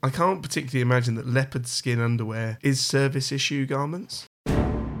I can't particularly imagine that leopard skin underwear is service issue garments.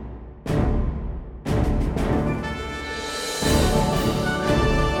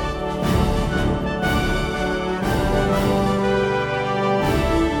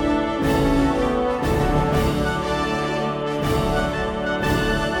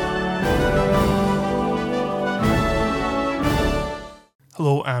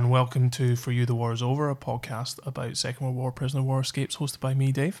 Hello and welcome to For You the War Is Over, a podcast about Second World War prisoner war escapes, hosted by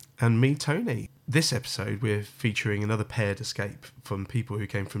me, Dave. And me, Tony. This episode, we're featuring another paired escape from people who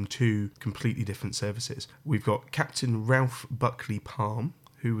came from two completely different services. We've got Captain Ralph Buckley Palm,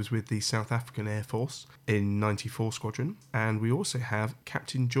 who was with the South African Air Force in 94 Squadron, and we also have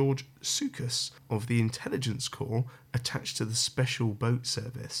Captain George Sukas of the Intelligence Corps attached to the Special Boat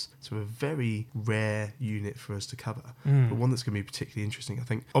Service. So a very rare unit for us to cover, but one that's going to be particularly interesting, I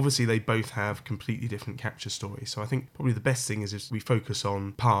think. Obviously, they both have completely different capture stories, so I think probably the best thing is if we focus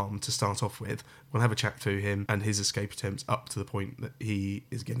on Palm to start off with. We'll have a chat through him and his escape attempts up to the point that he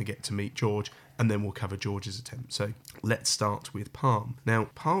is going to get to meet George, and then we'll cover George's attempt. So let's start with Palm. Now,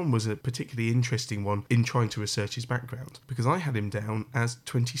 Palm was a particularly interesting one in trying to research his background, because I had him down as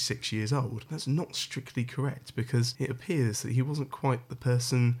 26 years old. That's not strictly correct, because it appears that he wasn't quite the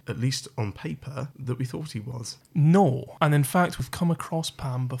person, at least on paper, that we thought he was. No, and in fact we've come across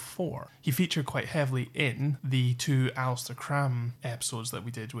Palm before. He featured quite heavily in the two Alistair Cram episodes that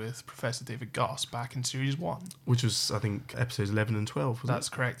we did with Professor David Goss back in Series 1. Which was, I think, episodes 11 and 12, wasn't That's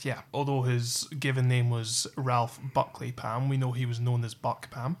correct, yeah. Although his given name was Ralph Buckley Palm, we know he was known as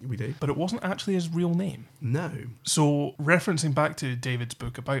Buck Palm. We do. But it wasn't actually his real name. No. So, referencing back to David's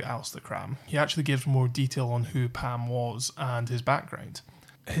book about Alistair Cram, he actually gives more detail on who Palm was and his background.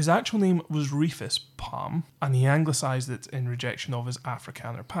 His actual name was Rufus Palm, and he anglicised it in rejection of his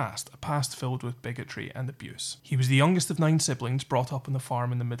Afrikaner past, a past filled with bigotry and abuse. He was the youngest of 9 siblings brought up on the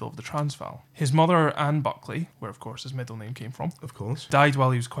farm in the middle of the Transvaal. His mother, Anne Buckley, where of course his middle name came from, Of course. died while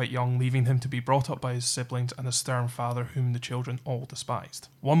he was quite young, leaving him to be brought up by his siblings and a stern father whom the children all despised.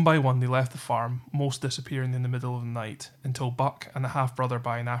 One by one they left the farm, most disappearing in the middle of the night, until Buck and a half-brother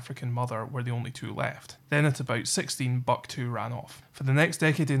by an African mother were the only two left. Then at about 16, Buck too ran off. For the next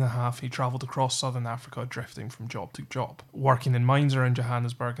decade and a half, he travelled across southern Africa, drifting from job to job, working in mines around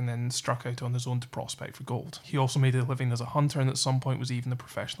Johannesburg, and then struck out on his own to prospect for gold. He also made a living as a hunter, and at some point was even a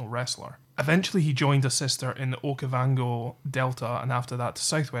professional wrestler. Eventually he joined a sister in the Okavango Delta, and after that to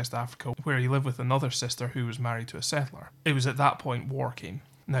Southwest Africa, where he lived with another sister who was married to a settler. It was at that point war came.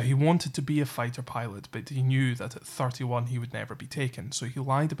 Now, he wanted to be a fighter pilot, but he knew that at 31 he would never be taken, so he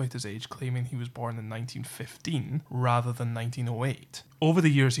lied about his age, claiming he was born in 1915 rather than 1908. Over the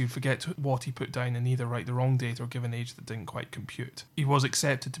years, he would forget what he put down and either write the wrong date or give an age that didn't quite compute. He was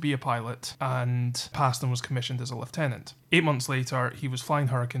accepted to be a pilot and passed and was commissioned as a lieutenant. 8 months later, he was flying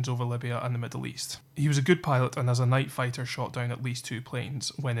Hurricanes over Libya and the Middle East. He was a good pilot and as a night fighter shot down at least 2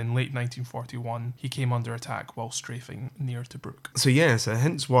 planes when in late 1941 he came under attack while strafing near Tobruk. So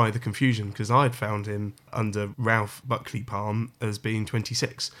hence why the confusion, because I'd found him under Ralph Buckley Palm as being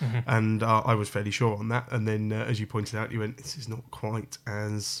 26, and I was fairly sure on that, and then as you pointed out, you went, this is not quite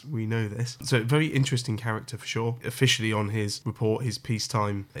as we know this. So very interesting character for sure. Officially on his report, his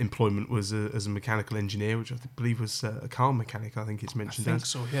peacetime employment was as a mechanical engineer, which I believe was a car mechanic, I think it's mentioned as. I think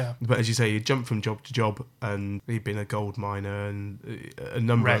so, yeah. But as you say, he jumped from job to job, and he'd been a gold miner and a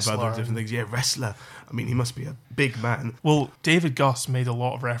number Wrestler of other different things. Yeah, wrestler. I mean, he must be a big man. Well, David Goss made a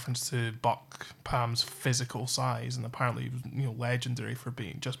lot of reference to Buck Palm's physical size, and apparently he was, legendary for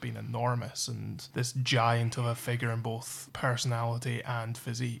being enormous and this giant of a figure in both personality and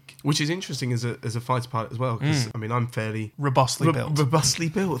physique. Which is interesting as a fighter pilot as well, because I mean, I'm fairly robustly built. Robustly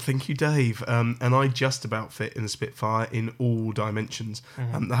built, thank you, Dave. And I just about fit in a Spitfire in all dimensions.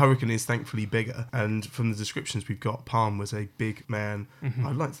 The Hurricane is thankfully bigger, and from the descriptions we've got, Palm was a big man.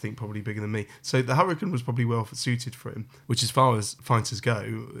 I'd like to think probably bigger than me. So the Hurricane was probably well suited for him, which as far as fighters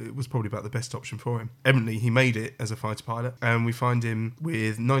go, it was probably about the best option for him. Evidently, he made it as a fighter pilot, and we find him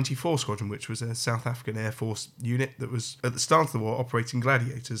with 94 Squadron, which was a South African Air Force unit that was, at the start of the war, operating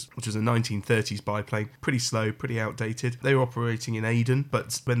Gladiators, which was a 1930s biplane. Pretty slow, pretty outdated. They were operating in Aden,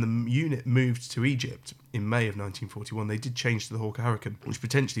 but when the unit moved to Egypt in May of 1941, they did change to the Hawker Hurricane, which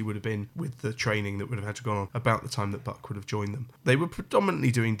potentially would have been with the training that would have had to go on about the time that Buck would have joined them. They were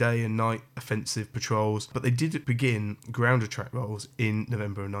predominantly doing day and night offensive patrols, but they did begin ground attack roles in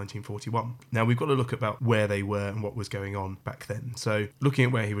November of 1941. Now, we've got to look about where they were and what was going on back then. So, looking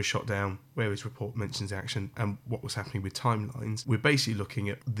at where he was shot down, where his report mentions action, and what was happening with timelines, we're basically looking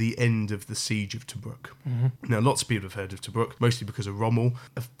at the end of the siege of Tobruk. Now, lots of people have heard of Tobruk, mostly because of Rommel.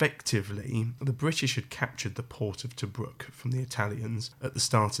 Effectively, the British had captured the port of Tobruk from the Italians at the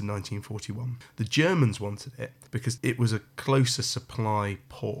start of 1941. The Germans wanted it because it was a closer supply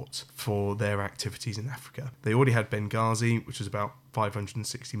port for their activities in Africa. They already had Benghazi, which was about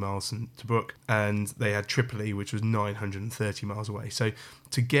 560 miles from Tobruk, and they had Tripoli, which was 930 miles away. So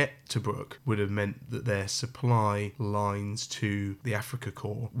to get Tobruk would have meant that their supply lines to the Africa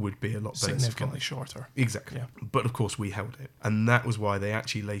Corps would be a lot better. Significantly shorter. Exactly. Yeah. But of course we held it. And that was why they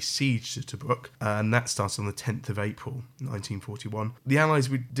actually lay siege to Tobruk. And that started on the 10th of April, 1941. The Allies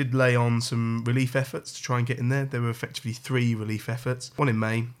did lay on some relief efforts to try and get in there. There were effectively 3 relief efforts. One in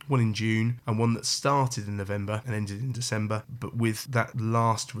May, one in June, and one that started in November and ended in December. But with that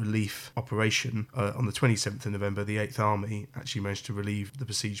last relief operation, on the 27th of November, the 8th Army actually managed to relieve the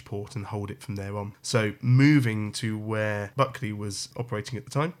besieged port and hold it from there on. So moving to where Buckley was operating at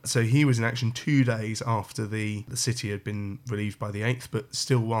the time. So he was in action 2 days after the city had been relieved by the 8th, but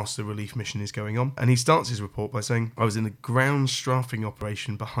still whilst the relief mission is going on. And he starts his report by saying, "I was in a ground strafing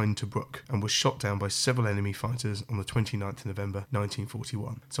operation behind Tobruk and was shot down by several enemy fighters on the 29th of November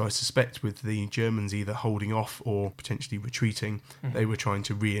 1941. So I suspect with the Germans either holding off or potentially retreating, they were trying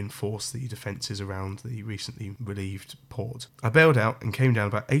to reinforce the defences around the recently relieved port. I bailed out and came down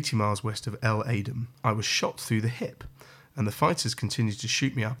about 80 miles west of El Adem. I was shot through the hip, and the fighters continued to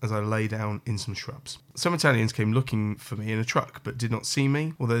shoot me up as I lay down in some shrubs. Some Italians came looking for me in a truck, but did not see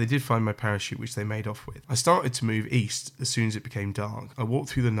me, although they did find my parachute, which they made off with. I started to move east as soon as it became dark. I walked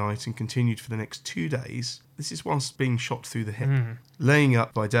through the night and continued for the next 2 days. This is whilst being shot through the hip. Laying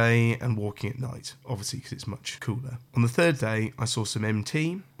up by day and walking at night, obviously because it's much cooler. On the 3rd day, I saw some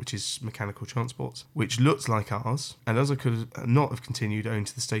MT, which is mechanical transports, which looked like ours, and as I could not have continued owing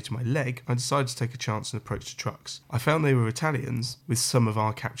to the state of my leg, I decided to take a chance and approach the trucks. I found they were Italians with some of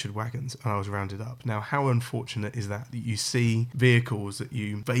our captured wagons, and I was rounded up. Now, how unfortunate is that you see vehicles that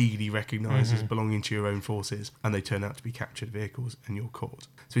you vaguely recognise as belonging to your own forces, and they turn out to be captured vehicles, and you're caught.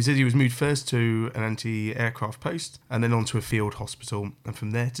 So he says he was moved first to an anti-aircraft post, and then on to a field hospital, and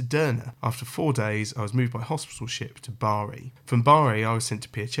from there to Derna. After 4 days, I was moved by hospital ship to Bari. From Bari, I was sent to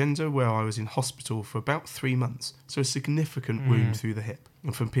Piacenza, where I was in hospital for about 3 months, so a significant wound through the hip.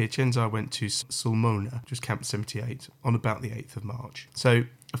 And from Piacenza, I went to Sulmona, which was Camp 78, on about the 8th of March. So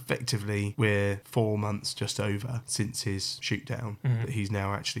effectively, we're 4 months just over since his shoot down, that he's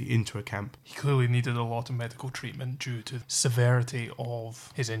now actually into a camp. He clearly needed a lot of medical treatment due to the severity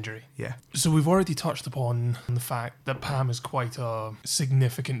of his injury. Yeah. So we've already touched upon the fact that Pam is quite a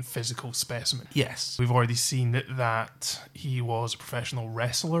significant physical specimen. Yes. We've already seen that he was a professional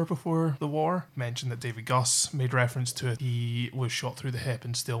wrestler before the war. Mentioned that David Guss made reference to it. He was shot through the hip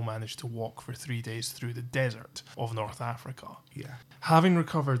and still managed to walk for 3 days through the desert of North Africa. Yeah. Having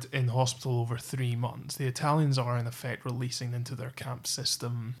recovered in hospital over 3 months, the Italians are in effect releasing into their camp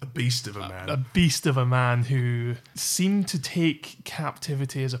system A beast of a man. a beast of a man who seemed to take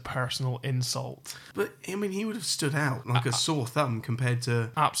captivity as a personal insult. But, I mean, he would have stood out like a sore thumb compared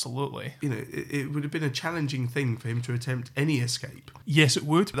to... Absolutely. You know, it would have been a challenging thing for him to attempt any escape. Yes, it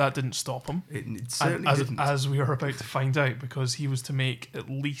would, but that didn't stop him. It certainly didn't. As we are about to find out, because he was to make at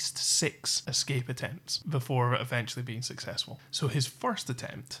least 6 escape attempts before eventually being successful. So his first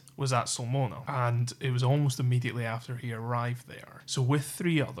attempt was at Sulmona, and it was almost immediately after he arrived there. So with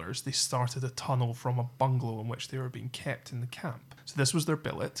 3 others, they started a tunnel from a bungalow in which they were being kept in the camp. So this was their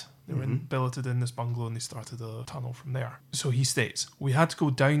billet. They were billeted in this bungalow and they started a tunnel from there. So he states, "We had to go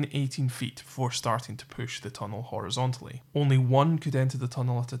down 18 feet before starting to push the tunnel horizontally. Only one could enter the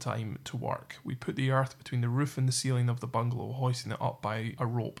tunnel at a time to work. We put the earth between the roof and the ceiling of the bungalow, hoisting it up by a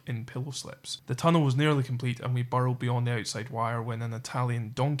rope in pillow slips. The tunnel was nearly complete and we burrowed beyond the outside wire when an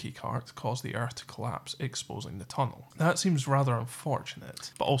Italian donkey cart caused the earth to collapse, exposing the tunnel." That seems rather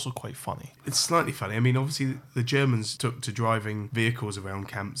unfortunate, but also quite funny. It's slightly funny. I mean, obviously, the Germans took to driving vehicles around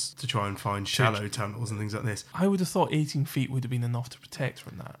camps to try and find shallow tunnels and things like this. I would have thought 18 feet would have been enough to protect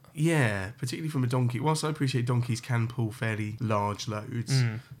from that. Yeah, particularly from a donkey. Whilst I appreciate donkeys can pull fairly large loads,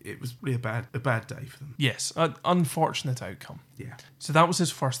 it was really a bad day for them. Yes, an unfortunate outcome. Yeah. So that was his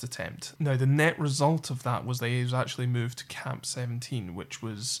first attempt. Now, the net result of that was that he was actually moved to Camp 17, which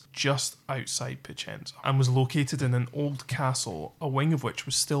was just outside Piacenza, and was located in an old castle, a wing of which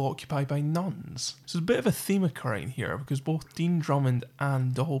was still occupied by nuns. So there's a bit of a theme occurring here, because both Dean Drummond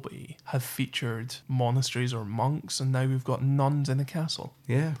and Dalby have featured monasteries or monks, and now we've got nuns in a castle.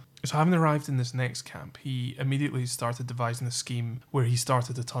 Yeah. So having arrived in this next camp, he immediately started devising a scheme where he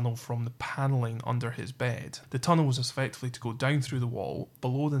started a tunnel from the panelling under his bed. The tunnel was effectively to go down through the wall,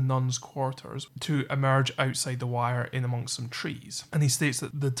 below the nuns' quarters, to emerge outside the wire in amongst some trees. And he states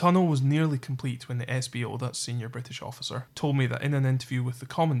that the tunnel was nearly complete when the SBO, that's senior British officer, told me that in an interview with the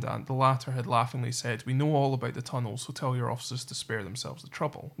commandant, the latter had laughingly said, "We know all about the tunnel, so tell your officers to spare themselves the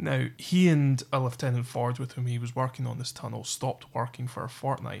trouble." Now, he and a Lieutenant Ford with whom he was working on this tunnel stopped working for a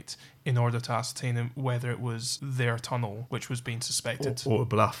fortnight in order to ascertain whether it was their tunnel which was being suspected. Or a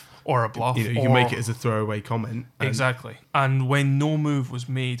bluff. Or a bluff. You can make it as a throwaway comment. Exactly. And when no move was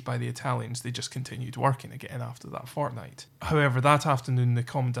made by the Italians, they just continued working again after that fortnight. However, that afternoon, the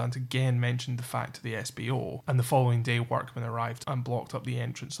commandant again mentioned the fact to the SBO, and the following day, workmen arrived and blocked up the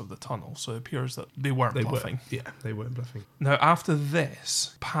entrance of the tunnel. So it appears that they weren't bluffing. They weren't bluffing. Now, after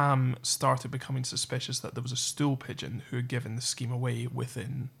this, Pam started becoming suspicious that there was a stool pigeon who had given the scheme away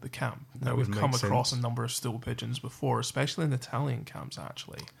within the camp. Now, we've come across a number of stool pigeons before, especially in Italian camps,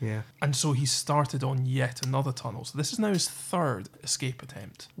 actually. Yeah. And so he started on yet another tunnel. So this is now his third escape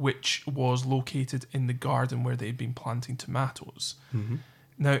attempt, which was located in the garden where they'd been planting tomatoes. Mm-hmm.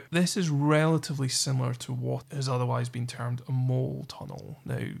 Now, this is relatively similar to what has otherwise been termed a mole tunnel.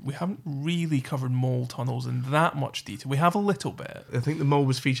 Now, we haven't really covered mole tunnels in that much detail. We have a little bit. I think the mole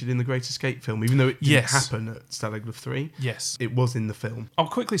was featured in the Great Escape film, even though it didn't happen at Stalag 3. Yes. It was in the film. I'll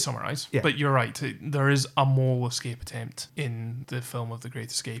quickly summarise, but you're right. There is a mole escape attempt in the film of The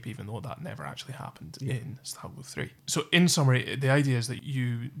Great Escape, even though that never actually happened in Stalag 3. So, in summary, the idea is that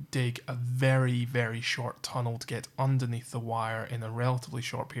you dig a very, very short tunnel to get underneath the wire in a relatively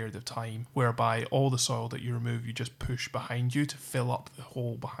short period of time, whereby all the soil that you remove you just push behind you to fill up the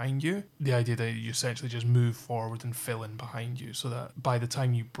hole behind you. The idea that you essentially just move forward and fill in behind you, so that by the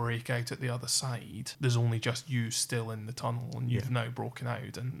time you break out at the other side, there's only just you still in the tunnel and you've now broken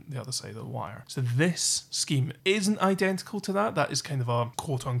out and the other side of the wire. So this scheme isn't identical to that. That is kind of a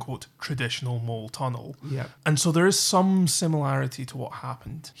quote-unquote traditional mole tunnel. Yeah. And so there is some similarity to what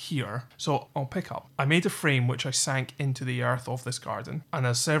happened here. So I'll pick up. I made a frame which I sank into the earth of this garden, and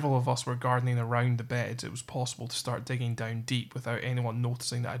as several of us were gardening around the beds, it was possible to start digging down deep without anyone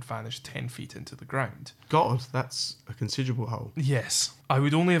noticing that I'd vanished 10 feet into the ground. God, that's a considerable hole. Yes. I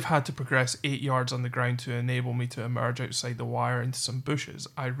would only have had to progress 8 yards on the ground to enable me to emerge outside the wire into some bushes.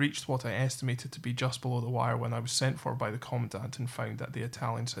 I reached what I estimated to be just below the wire when I was sent for by the commandant and found that the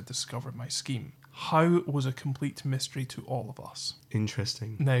Italians had discovered my scheme. How was a complete mystery to all of us.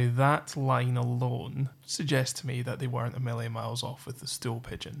 Interesting. Now, that line alone suggests to me that they weren't a million miles off with the stool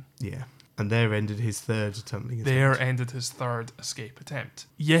pigeon. Yeah. And there ended his third tunneling attempt. There ended his third escape attempt.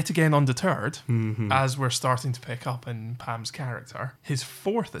 Yet again undeterred, as we're starting to pick up in Pam's character, his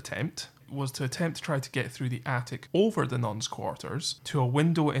fourth attempt was to attempt to try to get through the attic over the nuns' quarters to a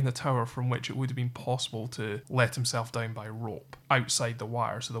window in the tower from which it would have been possible to let himself down by rope outside the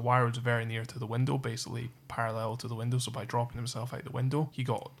wire. So the wire was very near to the window, basically parallel to the window. So by dropping himself out the window, he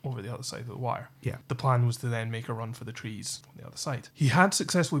got over the other side of the wire. Yeah. The plan was to then make a run for the trees on the other side. He had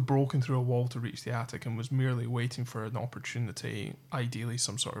successfully broken through a wall to reach the attic and was merely waiting for an opportunity, ideally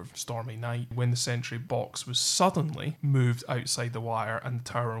some sort of stormy night, when the sentry box was suddenly moved outside the wire and the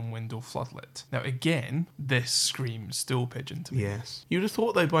tower and window floodlit. Now again, this screams stool pigeon to me. Yes. You'd have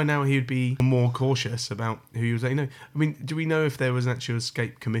thought though by now he'd be more cautious about who he was. I mean, do we know if there was an actual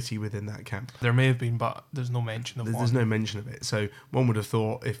escape committee within that camp? There may have been, but there's no mention of one. There's no mention of it. So one would have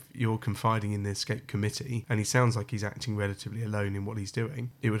thought if you're confiding in the escape committee and he sounds like he's acting relatively alone in what he's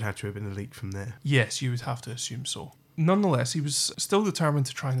doing, it would have to have been a leak from there. Yes, you would have to assume so. Nonetheless, he was still determined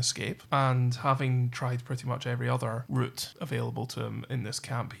to try and escape, and having tried pretty much every other route available to him in this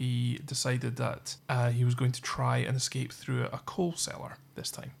camp, he decided that he was going to try and escape through a coal cellar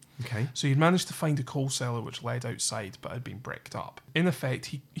this time. Okay. So he'd managed to find a coal cellar which led outside but had been bricked up. In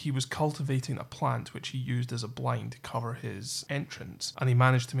effect, he was cultivating a plant which he used as a blind to cover his entrance, and he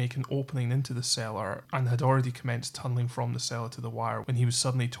managed to make an opening into the cellar and had already commenced tunnelling from the cellar to the wire when he was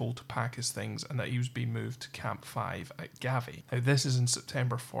suddenly told to pack his things and that he was being moved to Camp 5 at Gavi. Now this is in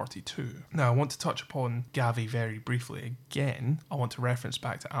September 42. Now I want to touch upon Gavi very briefly. Again, I want to reference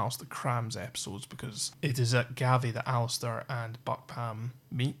back to Alistair Cram's episodes because it is at Gavi that Alistair and Buck Pam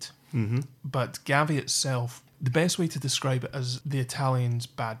meet. Mm-hmm. But Gavi itself The best way to describe it as the Italians'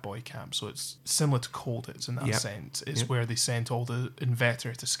 bad boy camp. So it's similar to Colditz in that Yep. sense. It's Yep. where they sent all the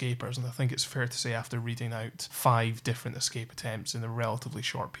inveterate escapers. And I think it's fair to say, after reading out 5 different escape attempts in a relatively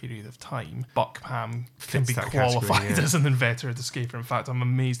short period of time, Buckham can Fits be that category, qualified yeah. as an inveterate escaper. In fact, I'm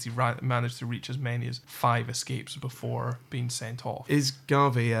amazed he managed to reach as many as 5 escapes before being sent off. Is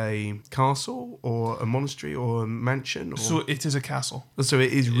Garvey a castle or a monastery or a mansion? Or... So it is a castle. So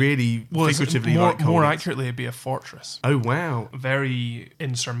it is really It's figuratively more, like Colditz. more accurately, it'd be a fortress. Oh, wow. A very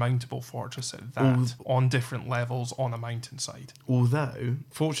insurmountable fortress at that, on different levels on a mountainside. Although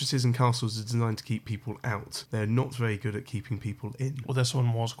fortresses and castles are designed to keep people out, they're not very good at keeping people in. Well, this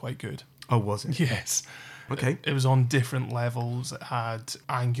one was quite good. Oh, was it? Yes. Okay. It was on different levels. It had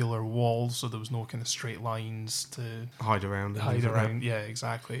angular walls, so there was no kind of straight lines to Hide around. and hide things like that. around. Yeah,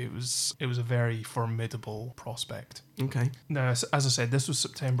 exactly. It was a very formidable prospect. Okay. Now, as I said, this was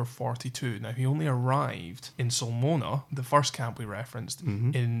September 42. Now, he only arrived in Sulmona, the first camp we referenced,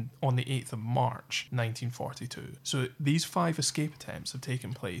 on the 8th of March, 1942. So these 5 escape attempts have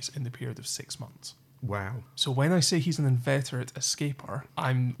taken place in the period of 6 months. Wow. So when I say he's an inveterate escaper,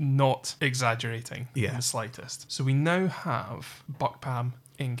 I'm not exaggerating in Yeah. the slightest. So we now have Buckpam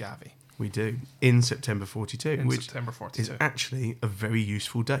in Gavi. We do. In September 42, In which September is 42. actually a very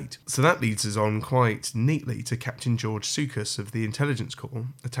useful date. So that leads us on quite neatly to Captain George Soukas of the Intelligence Corps,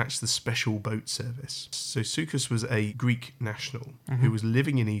 attached to the Special Boat Service. So Soukas was a Greek national who was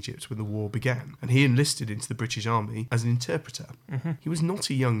living in Egypt when the war began, and he enlisted into the British Army as an interpreter. He was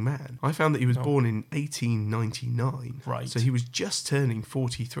not a young man. I found that he was born in 1899. Right. So he was just turning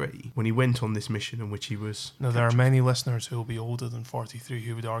 43 when he went on this mission in which he was... Now, there are many listeners who will be older than 43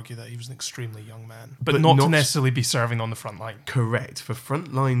 who would argue that he was an extremely young man, but But not to not- necessarily be serving on the front line. Correct. For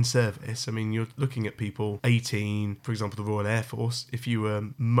frontline service, I mean, you're looking at people 18, for example, the Royal Air Force. If you were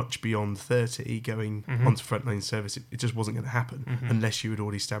much beyond 30 going onto frontline service, it just wasn't going to happen unless you had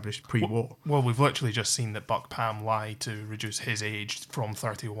already established pre-war. Well, we've literally just seen that Buck Pam lied to reduce his age from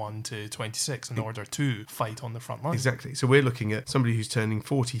 31 to 26 in order to fight on the front line. Exactly. So we're looking at somebody who's turning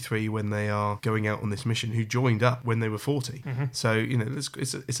 43 when they are going out on this mission, who joined up when they were 40. So, you know,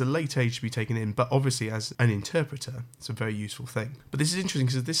 it's a late age to be taken in, but obviously as an interpreter, it's a very useful thing. But this is interesting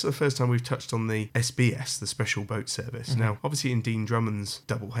because this is the first time we've touched on the SBS, the Special Boat Service. Now, obviously in Dean Drummond's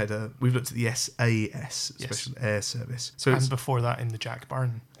doubleheader, we've looked at the SAS, Special Air Service. So it's And before that, in the Jack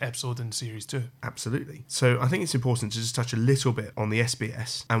Byrne episode in Series 2. absolutely. So I think it's important to just touch a little bit on the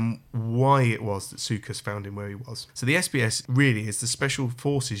SBS and why it was that Soukas found him where he was. So the SBS really is the Special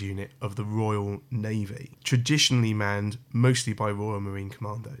Forces unit of the Royal Navy, traditionally manned mostly by Royal Marine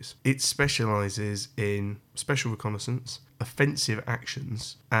Commandos. It specialises in special reconnaissance, offensive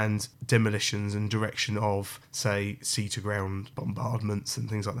actions, and demolitions and direction of, say, sea-to-ground bombardments and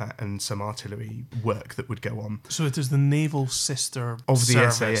things like that, and some artillery work that would go on. So it is the naval sister Of the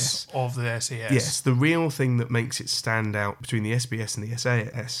service SAS. of the SAS. Yes, the real thing that makes it stand out between the SBS and the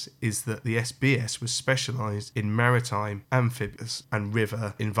SAS is that the SBS was specialised in maritime, amphibious and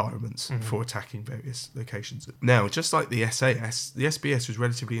river environments for attacking various locations. Now, just like the SAS, the SBS was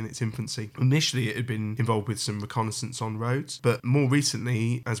relatively in its infancy. Initially, it had been involved with some reconnaissance on roads, but more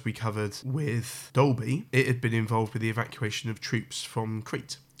recently, as we covered with Dolby, it had been involved with the evacuation of troops from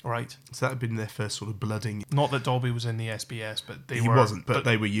Crete. Right. So that had been their first sort of blooding. Not that Dolby was in the SBS, but they He were. wasn't, but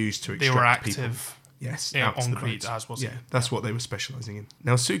they were used to they extract were active. people. Yes, Yeah, out to on the Crete, boats. as was he. That's what they were specialising in.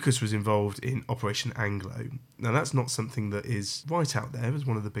 Now, Soukas was involved in Operation Anglo. Now, that's not something that is right out there as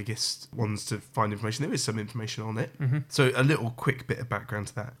one of the biggest ones to find information. There is some information on it. So a little quick bit of background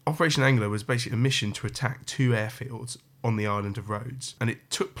to that. Operation Anglo was basically a mission to attack 2 airfields on the island of Rhodes, and it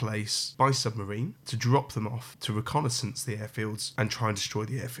took place by submarine to drop them off, to reconnaissance the airfields and try and destroy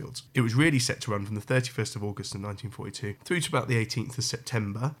the airfields. It was really set to run from the 31st of August of 1942 through to about the 18th of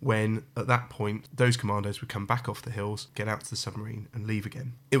September, when at that point those commandos would come back off the hills, get out to the submarine and leave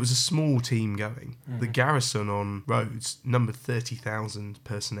again. It was a small team going. The garrison on Rhodes numbered 30,000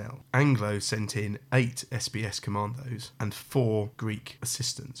 personnel. Anglo sent in 8 SBS commandos and 4 Greek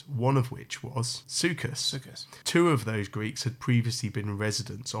assistants, one of which was Soukas. 2 of those Greeks had previously been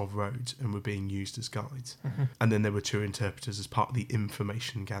residents of Rhodes and were being used as guides. And then there were 2 interpreters as part of the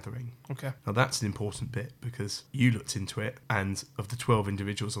information gathering. Okay. Now that's an important bit because you looked into it, and of the 12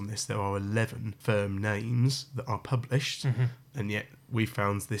 individuals on this, there are 11 firm names that are published, and yet we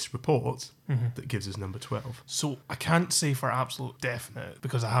found this report that gives us number 12. So I can't say for absolute definite,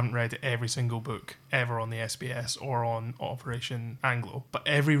 because I haven't read every single book ever on the SBS or on Operation Anglo, but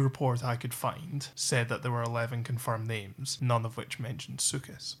every report I could find said that there were 11 confirmed names, none of which mentioned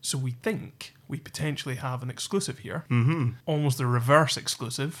Sukkot. So we think we potentially have an exclusive here, almost a reverse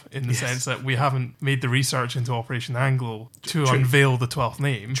exclusive, in the sense that we haven't made the research into Operation Anglo to unveil the 12th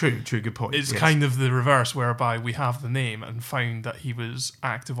name. True, good point. It's kind of the reverse, whereby we have the name and found that he was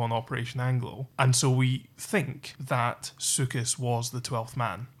active on Operation Anglo. And so we think that Sukkot was the 12th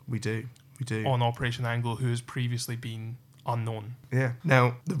man. We do. On Operation Anglo, who has previously been unknown. Yeah.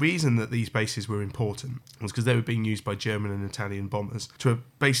 Now, the reason that these bases were important was because they were being used by German and Italian bombers to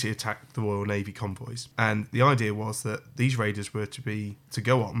basically attack the Royal Navy convoys. And the idea was that these raiders were to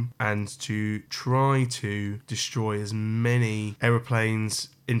go on and to try to destroy as many aeroplanes,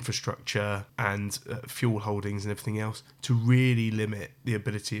 infrastructure and fuel holdings and everything else to really limit the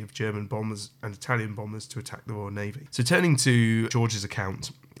ability of German bombers and Italian bombers to attack the Royal Navy. So turning to George's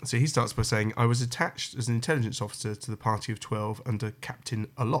account, so he starts by saying, I was attached as an intelligence officer to the party of 12 under Captain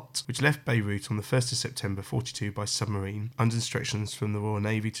Allott, which left Beirut on the 1st of September 42 by submarine, under instructions from the Royal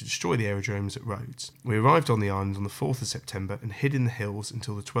Navy to destroy the aerodromes at Rhodes. We arrived on the island on the 4th of September and hid in the hills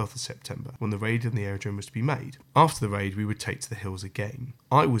until the 12th of September, when the raid on the aerodrome was to be made. After the raid, we would take to the hills again.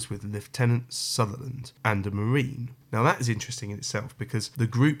 I was with Lieutenant Sutherland and a Marine. Now that is interesting in itself because the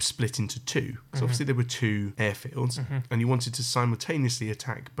group split into two. So obviously there were two airfields and you wanted to simultaneously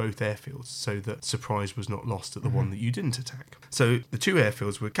attack both airfields so that surprise was not lost at the one that you didn't attack. So the two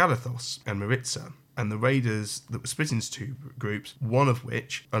airfields were Kalathos and Maritsa. And the raiders that were split into two groups, one of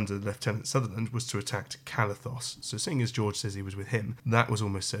which, under Lieutenant Sutherland, was to attack Kalathos. So seeing as George says he was with him, that was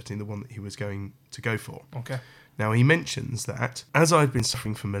almost certainly the one that he was going to go for. Okay. Now, he mentions that, as I had been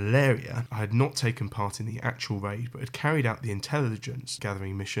suffering from malaria, I had not taken part in the actual raid, but had carried out the intelligence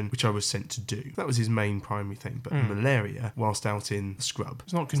gathering mission, which I was sent to do. That was his main primary thing, but malaria, whilst out in the scrub.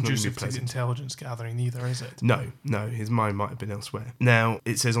 It's not conducive to intelligence gathering either, is it? No, his mind might have been elsewhere. Now,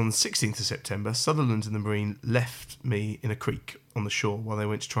 it says on the 16th of September, Sutherland and the Marine left me in a creek on the shore while they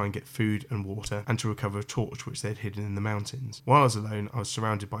went to try and get food and water and to recover a torch which they'd hidden in the mountains. While I was alone, I was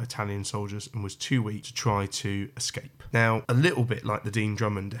surrounded by Italian soldiers and was too weak to try to escape. Now, a little bit like the Dean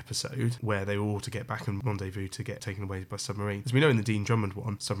Drummond episode, where they were all to get back and rendezvous to get taken away by submarine. As we know in the Dean Drummond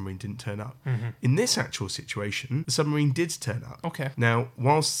one, submarine didn't turn up. In this actual situation, the submarine did turn up. Okay. Now,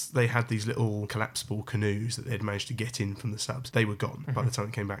 whilst they had these little collapsible canoes that they'd managed to get in from the subs, they were gone by the time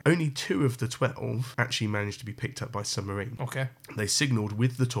it came back. Only 2 of the 12 actually managed to be picked up by submarine. Okay. They signalled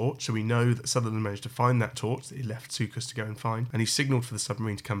with the torch, so we know that Sutherland managed to find that torch that he left Sukkot to go and find, and he signalled for the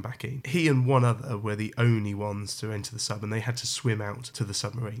submarine to come back in. He and one other were the only ones to enter the sub, and they had to swim out to the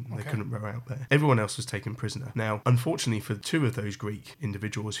submarine. They couldn't row out there. Everyone else was taken prisoner. Now, unfortunately for 2 of those Greek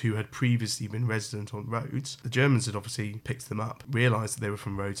individuals who had previously been resident on Rhodes, the Germans had obviously picked them up, realised that they were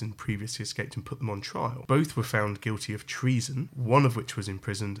from Rhodes and previously escaped and put them on trial. Both were found guilty of treason, one of which was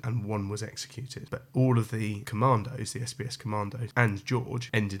imprisoned and one was executed. But all of the commandos, the SBS commandos, and George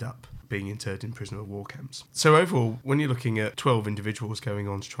ended up being interred in prisoner of war camps. So overall, when you're looking at 12 individuals going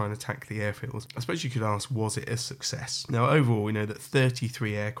on to try and attack the airfields, I suppose you could ask, was it a success? Now overall, we know that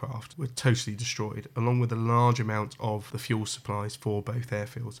 33 aircraft were totally destroyed, along with a large amount of the fuel supplies for both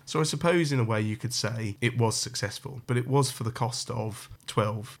airfields. So I suppose in a way you could say it was successful, but it was for the cost of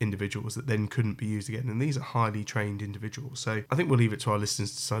 12 individuals that then couldn't be used again, and these are highly trained individuals. So I think we'll leave it to our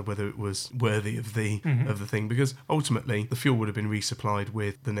listeners to decide whether it was worthy of the thing, because ultimately the fuel would have been resupplied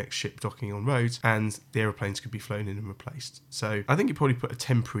with the next ship docking on Rhodes, and the aeroplanes could be flown in and replaced. So I think it probably put a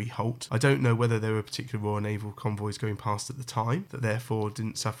temporary halt. I don't know whether there were particular Royal Naval convoys going past at the time that therefore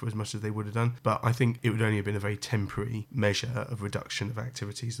didn't suffer as much as they would have done, but I think it would only have been a very temporary measure of reduction of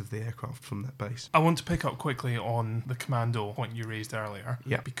activities of the aircraft from that base. I want to pick up quickly on the commando point you raised earlier,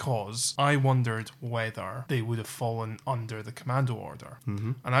 because I wondered whether they would have fallen under the commando order.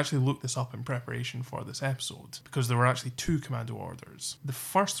 And I actually looked this up in preparation for this episode, because there were actually 2 commando orders. The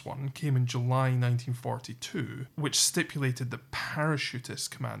first one came in July 1942, which stipulated that parachutist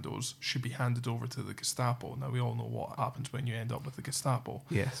commandos should be handed over to the Gestapo. Now, we all know what happens when you end up with the Gestapo.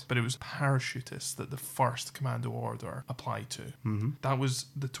 Yes. But it was parachutists that the first commando order applied to. That was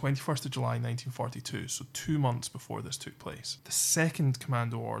the 21st of July 1942, so 2 months before this took place. The second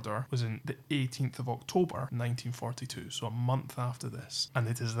commando order was in the 18th of October 1942, so a month after this. And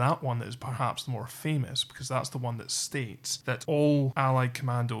it is that one that is perhaps the more famous, because that's the one that states that all Allied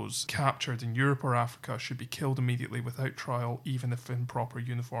commandos commandos captured in Europe or Africa should be killed immediately without trial, even if in proper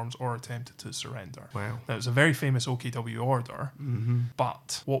uniforms or attempted to surrender. Wow. Now, it's a very famous OKW order,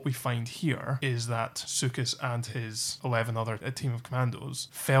 but what we find here is that Sukas and his 11 other team of commandos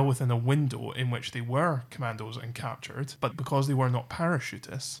fell within a window in which they were commandos and captured, but because they were not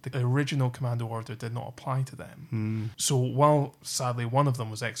parachutists, the original commando order did not apply to them. So while sadly one of them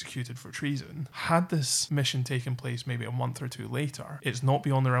was executed for treason, had this mission taken place maybe a month or two later, it's not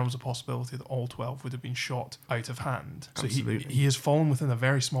beyond the realms of possibility that all 12 would have been shot out of hand. So he has fallen within a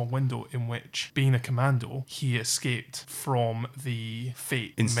very small window in which, being a commando, he escaped from the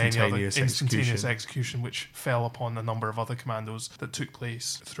fate instantaneous execution which fell upon a number of other commandos that took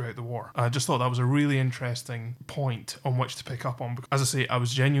place throughout the war. I just thought that was a really interesting point on which to pick up on. As I say, I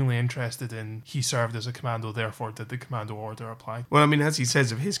was genuinely interested in he served as a commando, therefore did the commando order apply? Well, I mean, as he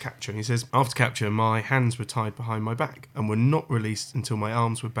says of his capture, he says, after capture, my hands were tied behind my back and were not released until my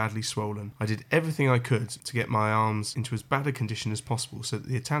arms were badly swollen. I did everything I could to get my arms into as bad a condition as possible so that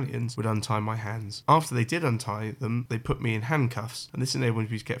the Italians would untie my hands. After they did untie them, they put me in handcuffs, and this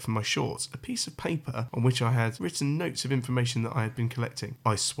enabled me to get from my shorts a piece of paper on which I had written notes of information that I had been collecting.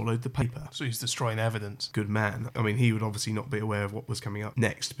 I swallowed the paper. So he's destroying evidence. Good man. I mean, he would obviously not be aware of what was coming up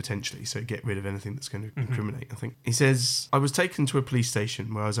next, potentially, so get rid of anything that's going to incriminate, I think. He says, I was taken to a police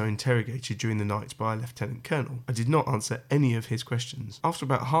station where I was interrogated during the night by a lieutenant colonel. I did not answer any of his questions. After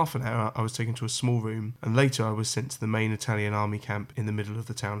about half an hour, I was taken to a small room, and later I was sent to the main Italian army camp in the middle of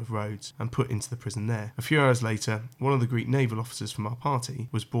the town of Rhodes and put into the prison there. A few hours later, one of the Greek naval officers from our party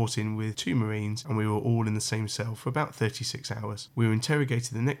was brought in with 2 Marines, and we were all in the same cell for about 36 hours. We were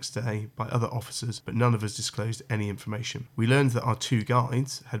interrogated the next day by other officers, but none of us disclosed any information. We learned that our 2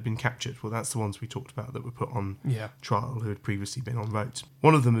 guides had been captured. Well, that's the ones we talked about that were put on trial, who had previously been on Rhodes.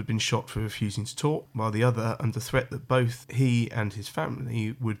 One of them had been shot for refusing to talk, while the other, under threat that both he and his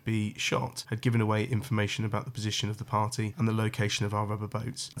family would be shot, had given away information about the position of the party and the location of our rubber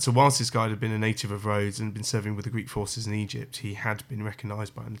boats. So whilst this guide had been a native of Rhodes and had been serving with the Greek forces in Egypt, he had been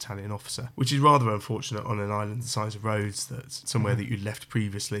recognised by an Italian officer, which is rather unfortunate on an island the size of Rhodes, that somewhere that you'd left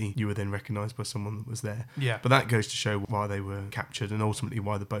previously, you were then recognised by someone that was there. Yeah. But that goes to show why they were captured and ultimately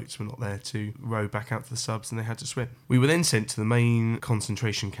why the boats were not there to row back out to the subs and they had to swim. We were then sent to the main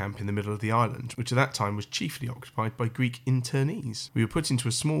concentration camp in the middle of the island, which at that time was chiefly occupied by Greek internees. We were put into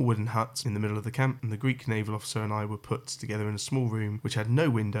a small wooden hut in the middle of the camp, and the Greek naval officer and I were put together in a small room which had no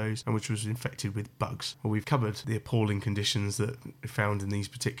windows and which was infected with bugs. Well, we've covered the appalling conditions that are found in these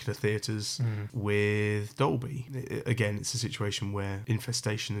particular theatres with Dolby. Again, it's a situation where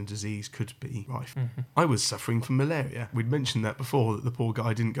infestation and disease could be rife. I was suffering from malaria. We'd mentioned that before, that the poor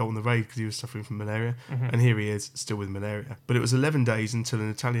guy didn't go on the raid because he was suffering from malaria, and here he is, still with malaria. But it was 11 days until an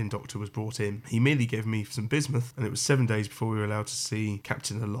Italian doctor was brought in. He merely gave me some bismuth, and it was 7 days before we were allowed to see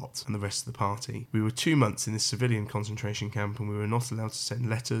Captain Allott and the rest of the party. We were 2 months in this civilian concentration camp, and we were not allowed to send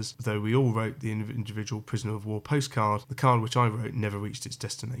letters, though we all wrote the individual prisoner of war postcard. The card which I wrote never reached its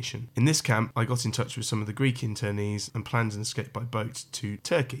destination. In this camp, I got in touch with some of the Greek internees and planned an escape by boat to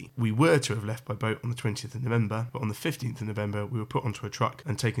Turkey. We were to have left by boat on the 20th of November, but on the 15th of November we were put onto a truck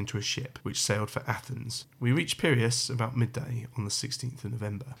and taken to a ship which sailed for Athens. We reached Piraeus about midday on the 16th of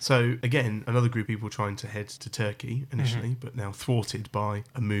November. So again, another group of people trying to head to Turkey initially, but now thwarted by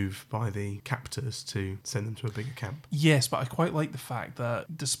a move by the captors to send them to a bigger camp. Yes, but I quite like the fact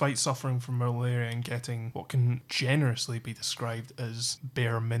that despite suffering from malaria and getting what can generously be described as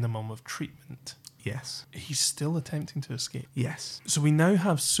bare minimum of treatment, Yes. he's still attempting to escape. Yes. So we now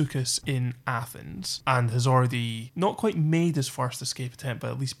have Sukas in Athens and has already not quite made his first escape attempt,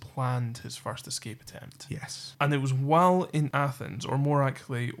 but at least planned his first escape attempt. Yes. And it was while in Athens, or more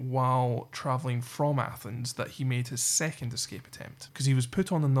accurately, while travelling from Athens, that he made his second escape attempt. Because he was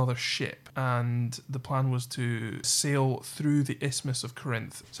put on another ship, and the plan was to sail through the Isthmus of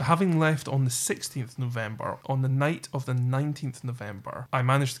Corinth. So having left on the 16th November, on the night of the 19th November, I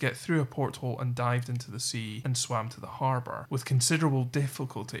managed to get through a porthole and dived into the sea and swam to the harbour. With considerable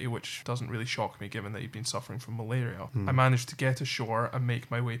difficulty, which doesn't really shock me given that he'd been suffering from malaria, I managed to get ashore and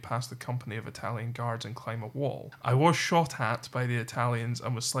make my way past the company of Italian guards and climb a wall. I was shot at by the Italians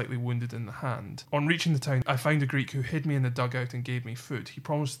and was slightly wounded in the hand. On reaching the town, I found a Greek who hid me in the dugout and gave me food. He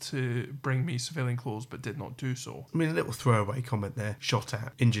promised to bring me civilian clothes but did not do so. I mean, a little throwaway comment there. Shot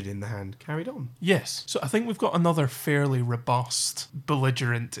at, injured in the hand, carried on. Yes, so I think we've got another fairly robust,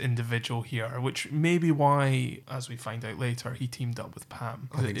 belligerent individual here, which may be why, as we find out later, he teamed up with Pam.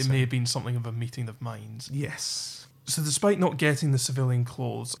 I think It so. may have been something of a meeting of minds. Yes. So despite not getting the civilian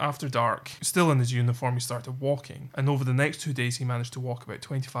clothes, after dark, still in his uniform, he started walking. And over the next 2 days, he managed to walk about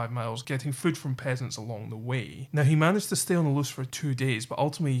 25 miles, getting food from peasants along the way. Now, he managed to stay on the loose for 2 days, but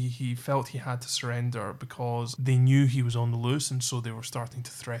ultimately he felt he had to surrender because they knew he was on the loose, and so they were starting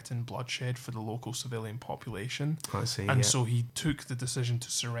to threaten bloodshed for the local civilian population. I see. And so he took the decision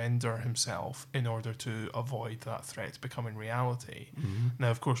to surrender himself in order to avoid that threat becoming reality. Now,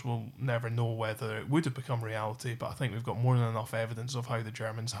 of course, we'll never know whether it would have become reality, but I think we've got more than enough evidence of how the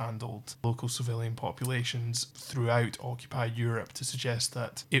Germans handled local civilian populations throughout occupied Europe to suggest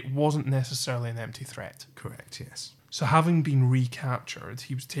that it wasn't necessarily an empty threat. Correct, yes. So having been recaptured,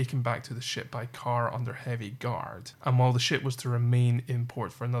 he was taken back to the ship by car under heavy guard. And while the ship was to remain in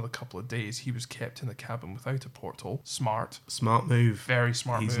port for another couple of days, he was kept in the cabin without a porthole. Smart. Smart move. Very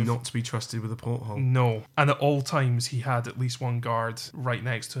smart move. He's not to be trusted with a porthole. No. And at all times, he had at least one guard right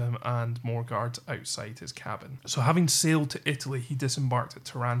next to him and more guards outside his cabin. So having sailed to Italy, he disembarked at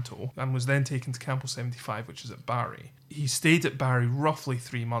Taranto and was then taken to Campo 75, which is at Bari. He stayed at Bari roughly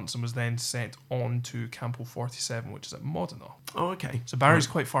 3 months and was then sent on to Campo 47, which is at Modena. Oh, okay. So Bari's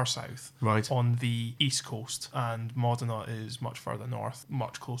quite far south, Right. on the east coast, and Modena is much further north,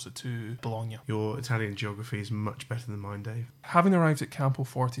 much closer to Bologna. Your Italian geography is much better than mine, Dave. Having arrived at Campo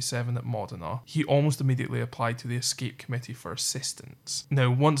 47 at Modena, he almost immediately applied to the escape committee for assistance. Now,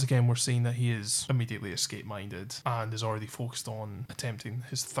 once again, we're seeing that he is immediately escape-minded and is already focused on attempting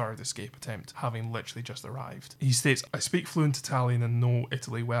his third escape attempt, having literally just arrived. He states, "I speak fluent Italian and know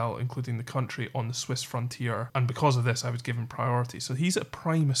Italy well, including the country on the Swiss frontier, and because of this I was given priority." So he's a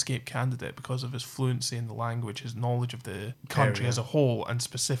prime escape candidate because of his fluency in the language, his knowledge of the country as a whole, and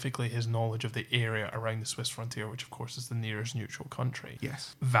specifically his knowledge of the area around the Swiss frontier, which of course is the nearest neutral country.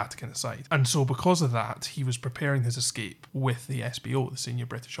 Yes. Vatican aside. And so because of that, he was preparing his escape with the SBO, the senior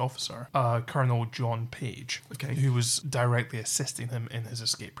British officer, Colonel John Page, Okay. who was directly assisting him in his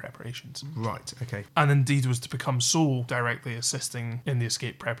escape preparations. Right, okay. And indeed was to become so directly assisting in the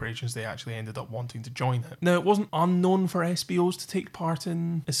escape preparations, they actually ended up wanting to join him. Now, it wasn't unknown for SBOs to take part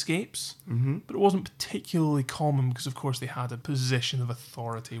in escapes, but it wasn't particularly common because, of course, they had a position of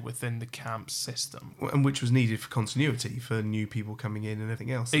authority within the camp system. And which was needed for continuity, for new people coming in and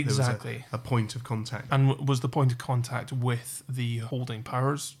everything else. There was Exactly. a point of contact. And was the point of contact with the holding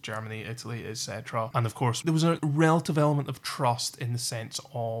powers, Germany, Italy, etc. And of course, there was a relative element of trust in the sense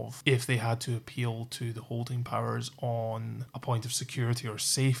of if they had to appeal to the holding powers on a point of security or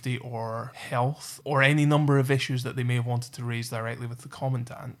safety or health or any number of issues that they may have wanted to raise directly with the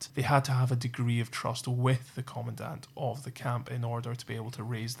commandant, they had to have a degree of trust with the commandant of the camp in order to be able to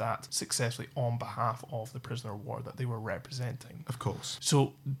raise that successfully on behalf of the prisoner of war that they were representing. Of course.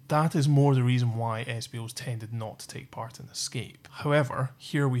 So that is more the reason why SBOs tended not to take part in escape. However,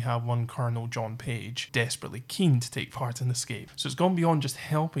 here we have one Colonel John Page desperately keen to take part in escape. So it's gone beyond just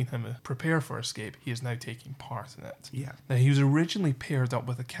helping him prepare for escape, he is now taking part in it. Yeah. Now, he was originally paired up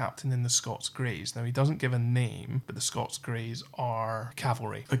with a captain in the Scots Greys. Now, he doesn't give a name, but the Scots Greys are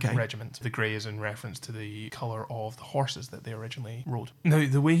cavalry regiment. The grey is in reference to the colour of the horses that they originally rode. Now,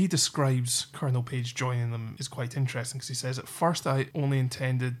 the way he describes Colonel Page joining them is quite interesting because he says, "At first I only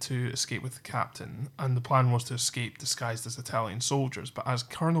intended to escape with the captain, and the plan was to escape disguised as Italian soldiers, but as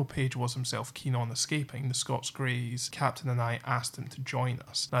Colonel Page was himself keen on escaping, the Scots Greys captain and I asked him to join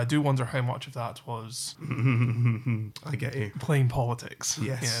us." Now, I do wonder how much of that was I get you. playing politics.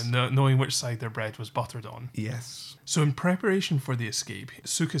 Yes. Yeah, knowing which side their bread was buttered on. Yes. So in preparation for the escape,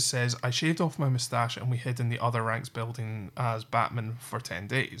 Sukas says, "I shaved off my moustache and we hid in the other ranks building as Batman for 10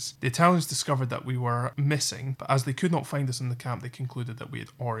 days. The Italians discovered that we were missing, but as they could not find us in the camp, they concluded that we had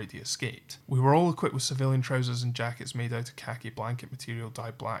already escaped. We were all equipped with civilian trousers and jackets made out of khaki blanket material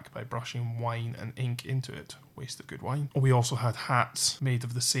dyed black by brushing wine and ink into it. Waste of good wine. We also had hats made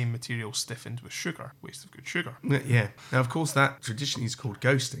of the same material stiffened with sugar. Waste of good sugar." Yeah. Now, of course, that traditionally is called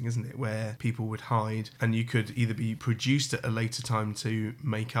ghosting, isn't it? Where people would hide and you could either be produced at a later time to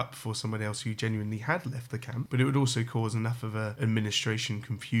make up for someone else who genuinely had left the camp, but it would also cause enough of a administration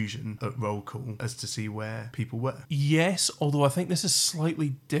confusion at roll call as to see where people were. Yes, although I think this is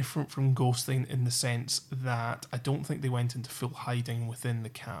slightly different from ghosting in the sense that I don't think they went into full hiding within the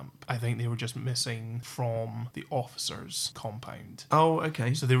camp. I think they were just missing from the officers' compound. Oh,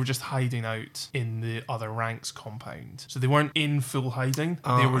 okay. So they were just hiding out in the other ranks compound. So they weren't in full hiding.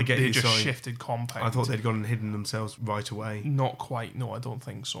 Oh, I get they you, just sorry. shifted compound. I thought they'd gone and hidden themselves right away. Not quite, no, I don't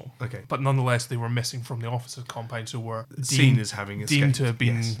think so. Okay. But nonetheless, they were missing from the officers' compound, so were Seen as having escaped. deemed to have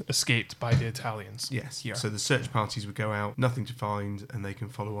been Yes. escaped by the Italians. Yes. Here. So the search parties would go out, nothing to find, and they can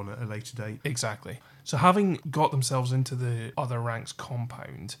follow on at a later date. Exactly. So having got themselves into the other ranks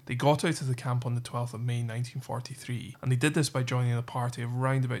compound, they got out of the camp on the 12th of May 1943, and they did this by joining a party of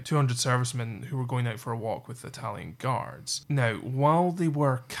around about 200 servicemen who were going out for a walk with Italian guards. Now, while they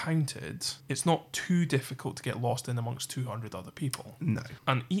were counted, it's not too difficult to get lost in amongst 200 other people. No.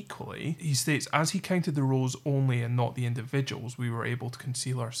 And equally, he states, as he counted the rows only and not the individuals, we were able to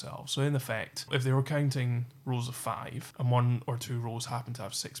conceal ourselves. So in effect, if they were counting rows of 5 and 1 or 2 rows happened to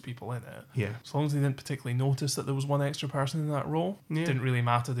have 6 people in it, Yeah. as long as they didn't particularly notice that there was one extra person in that row, Yeah. it didn't really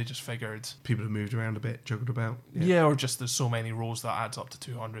matter. They just figured, People have moved around a bit, juggled about. yeah, or just there's so many rows that adds up to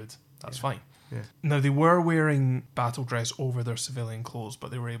 200. That's fine. Yeah. Now, they were wearing battle dress over their civilian clothes,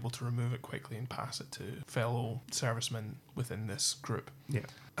 but they were able to remove it quickly and pass it to fellow servicemen within this group. Yeah.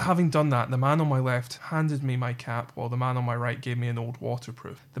 Having done that, the man on my left handed me my cap, while the man on my right gave me an old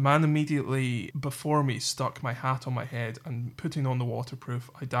waterproof. The man immediately before me stuck my hat on my head, and putting on the waterproof,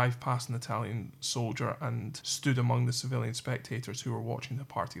 I dived past an Italian soldier and stood among the civilian spectators who were watching the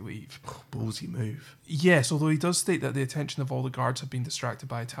party leave. Ballsy move. Yes, although he does state that the attention of all the guards had been distracted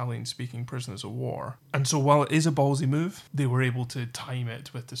by Italian-speaking prisoners of war. And so while it is a ballsy move, they were able to time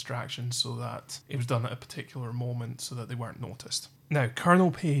it with distractions so that it was done at a particular moment so that they weren't noticed. Now,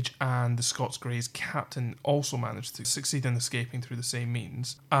 Colonel Page and the Scots Greys captain also managed to succeed in escaping through the same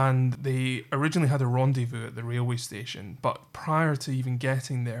means, and they originally had a rendezvous at the railway station, but prior to even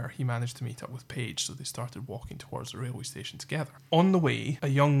getting there, he managed to meet up with Page, so they started walking towards the railway station together. On the way, a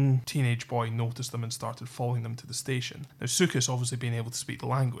young teenage boy noticed them and started following them to the station. Now, Sukas, obviously being able to speak the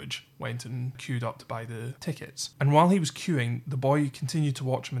language, went and queued up to buy the tickets. And while he was queuing, the boy continued to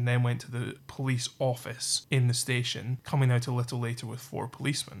watch him and then went to the police office in the station, coming out a little later with 4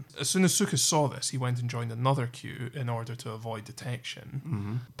 policemen. As soon as Sukas saw this, he went and joined another queue in order to avoid detection.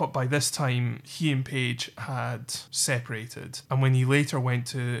 Mm-hmm. But by this time, he and Page had separated, and when he later went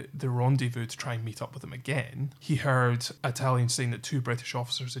to the rendezvous to try and meet up with him again, he heard Italians saying that 2 British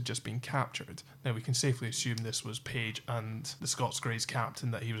officers had just been captured. Now, we can safely assume this was Page and the Scots Greys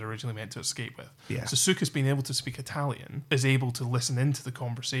captain that he was originally meant to escape with. Yeah. So Sukas, being able to speak Italian, is able to listen into the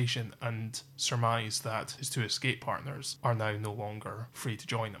conversation and surmise that his 2 escape partners are now no longer free to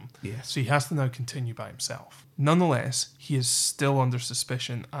join him. Yes. So he has to now continue by himself. Nonetheless, he is still under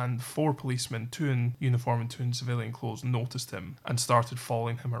suspicion, and 4 policemen, 2 in uniform and 2 in civilian clothes, noticed him and started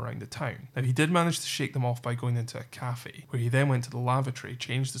following him around the town. Now, he did manage to shake them off by going into a cafe, where he then went to the lavatory,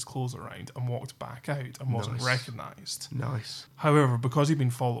 changed his clothes around, and walked back out and wasn't Nice. recognised. Nice. However, because he'd been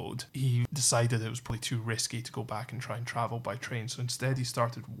followed, he decided it was probably too risky to go back and try and travel by train, so instead he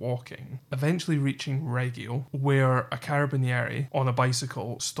started walking, eventually reaching Reggio, where a carabinieri on a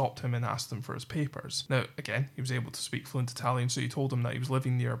bicycle stopped him and asked him for his papers. Now, again, he was able to speak fluent Italian, so he told him that he was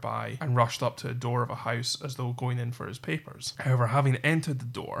living nearby and rushed up to a door of a house as though going in for his papers. However, having entered the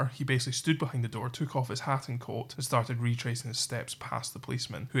door, he basically stood behind the door, took off his hat and coat, and started retracing his steps past the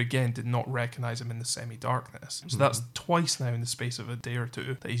policeman, who again did not recognise him in the semi-darkness. So that's twice now in the space of a day or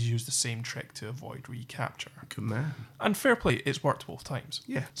two that he's used the same trick to avoid recapture. Good man. And fair play, it's worked both times.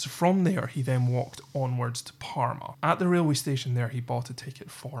 Yeah. So from there, he then walked onwards to Parma. At the railway station there, he bought a ticket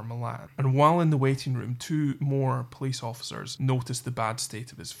for Milan. And while in the waiting room, 2 more police officers noticed the bad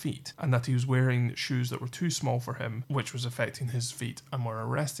state of his feet and that he was wearing shoes that were too small for him, which was affecting his feet, and were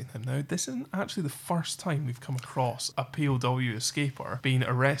arresting him. Now, this isn't actually the first time we've come across a POW escaper being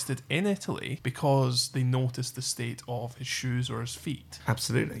arrested in Italy because they noticed the state of his shoes or his feet.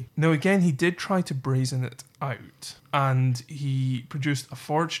 Absolutely. Now, again, he did try to brazen it out, and he produced a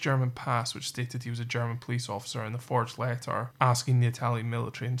forged German pass which stated he was a German police officer, and a forged letter asking the Italian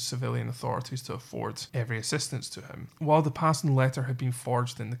military and civilian authorities to afford every assistance to him. While the pass and letter had been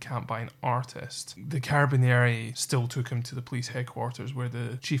forged in the camp by an artist, the Carabinieri still took him to the police headquarters, where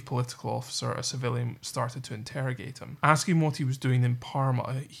the chief political officer, a civilian, started to interrogate him. Asking what he was doing in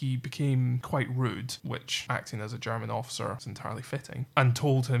Parma, he became quite rude, which, acting as a German officer, is entirely fitting, and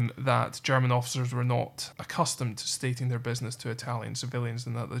told him that German officers were not accustomed to stating their business to Italian civilians,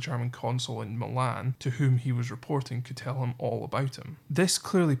 and that the German consul in Milan, to whom he was reporting, could tell him all about him. This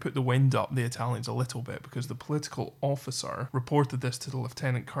clearly put the wind up the Italians a little bit, because the political officer reported this to the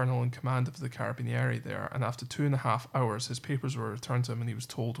lieutenant colonel in command of the Carabinieri there, and after 2.5 hours his papers were returned to him, and he was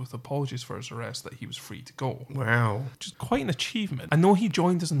told, with apologies for his arrest, that he was free to go. Wow. Which is quite an achievement. I know he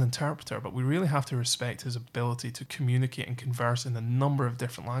joined as an interpreter, but we really have to respect his ability to communicate and converse in a number of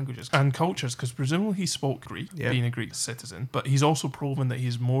different languages and cultures, because presumably he spoke spoke Greek, Yeah. being a Greek citizen, but he's also proven that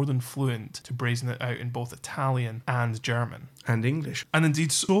he's more than fluent to brazen it out in both Italian and German. And English. And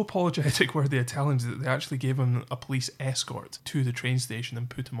indeed, so apologetic were the Italians that they actually gave him a police escort to the train station and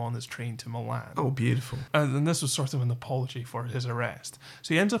put him on his train to Milan. Oh, beautiful. And this was sort of an apology for his arrest.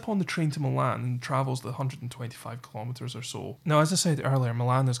 So he ends up on the train to Milan and travels the 125 kilometres or so. Now, as I said earlier,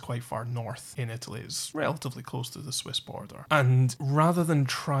 Milan is quite far north in Italy. It's relatively close to the Swiss border. And rather than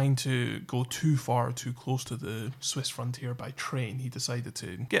trying to go too far or too close to the Swiss frontier by train, he decided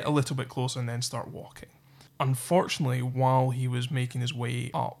to get a little bit closer and then start walking. Unfortunately, while he was making his way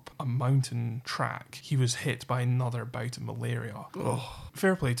up a mountain track, he was hit by another bout of malaria. Oh.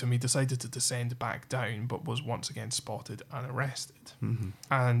 Fair play to him, he decided to descend back down, but was once again spotted and arrested. Mm-hmm.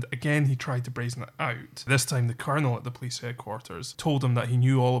 And again, he tried to brazen it out. This time, the colonel at the police headquarters told him that he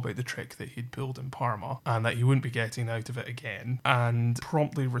knew all about the trick that he'd pulled in Parma and that he wouldn't be getting out of it again, and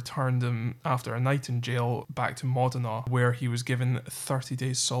promptly returned him after a night in jail back to Modena, where he was given 30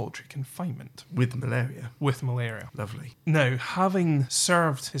 days solitary confinement. With malaria. With malaria. Lovely. Now, having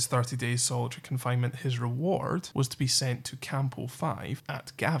served his 30 days solitary confinement, his reward was to be sent to Campo 5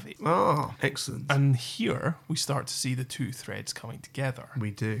 at Gavi. Oh, excellent. And here we start to see the two threads coming together. We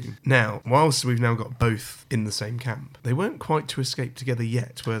do. Now, whilst we've now got both in the same camp, they weren't quite to escape together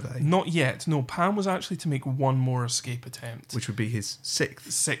yet, were they? Not yet. No, Pam was actually to make one more escape attempt. Which would be his sixth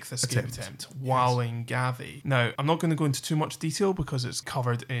Escape attempt while in Gavi. Now, I'm not going to go into too much detail because it's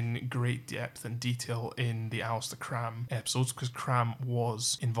covered in great depth and detail in the Alistair Cram episodes, because Cram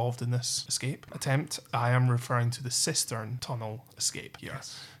was involved in this escape attempt. I am referring to the Cistern Tunnel escape here.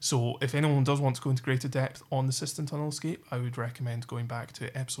 Yes. So if anyone does want to go into greater depth on the Cistern Tunnel escape, I would recommend going back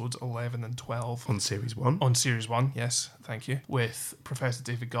to episodes 11 and 12. On Series 1. On Series 1, yes, thank you, with Professor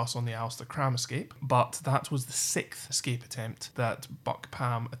David Guss on the Alistair Cram escape. But that was the sixth escape attempt that Buck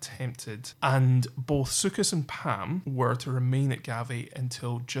Pam attempted. And both Sukas and Pam were to remain at Gavi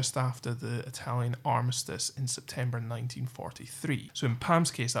until just after the Italian armistice in September 1943. So in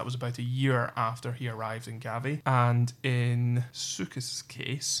Pam's case, that was about a year after he arrived in Gavi. And in Sukas'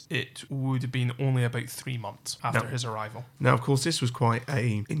 case, it would have been only about 3 months after his arrival. Now, of course, this was quite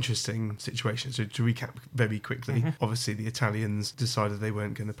an interesting situation. So to recap very quickly, obviously the Italians decided they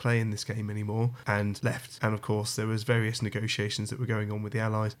weren't going to play in this game anymore and left. And of course, there was various negotiations that were going on with the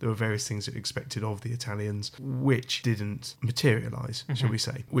Allies. There were various things that were expected of the Italians, which didn't materialise, shall we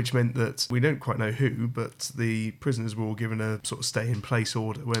say. Which meant that we don't quite know who, but the prisoners were all given a sort of stay-in-place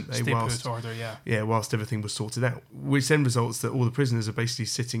order, weren't they? Stay put order, yeah. Yeah, whilst everything was sorted out. Which then results that all the prisoners are basically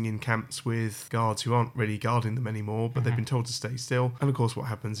sitting in camps with guards who aren't really guarding them anymore, but they've been told to stay still. And of course what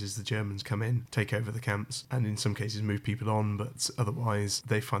happens is the Germans come in, take over the camps, and in some cases move people on, but otherwise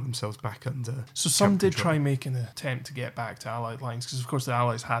they find themselves back under So some did control. try make an attempt to get back to Allied lines, because of course the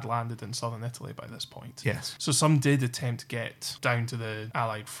Allies had landed in southern Italy by this point. Yes. So some did attempt to get down to the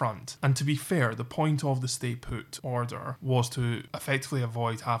Allied front. And to be fair, the point of the stay put order was to effectively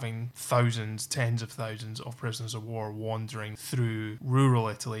avoid having thousands, tens of thousands of prisoners of war wandering through rural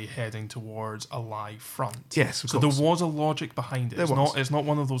Italy heading towards a live front. Yes, of so course. there was a logic behind it. There It's was. not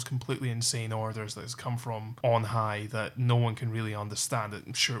one of those completely insane orders that has come from on high that no one can really understand.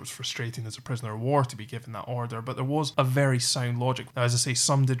 I'm sure it was frustrating as a prisoner of war to be given that order, but there was a very sound logic. Now, as I say,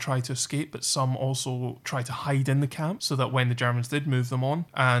 some did try to escape, but some also tried to hide in the camp so that when the Germans did move them on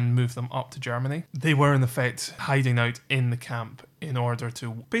and move them up to Germany, they were in effect hiding out in the camp in order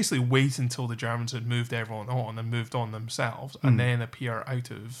to basically wait until the Germans had moved everyone on and moved on themselves and then appear out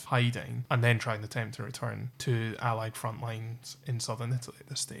of hiding and then try and attempt to return to Allied front lines in southern Italy at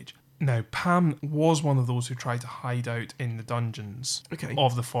this stage. Now, Pam was one of those who tried to hide out in the dungeons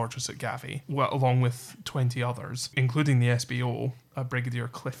of the fortress at Gavi, along with 20 others, including the SBO, Brigadier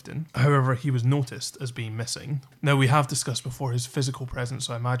Clifton. However, he was noticed as being missing. Now, we have discussed before his physical presence,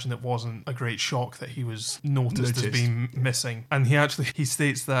 so I imagine it wasn't a great shock that he was noticed as being missing. And he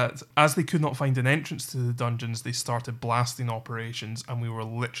states that as they could not find an entrance to the dungeons, they started blasting operations, and we were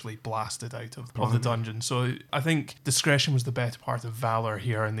literally blasted out of the dungeon. So I think discretion was the better part of valour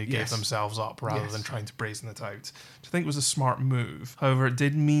here, and they gave themselves up rather than trying to brazen it out, which I think was a smart move. However, it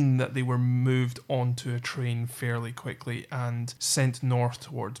did mean that they were moved onto a train fairly quickly and sent north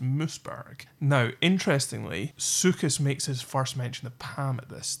towards Moosburg. Now, interestingly, Sukas makes his first mention of Pam at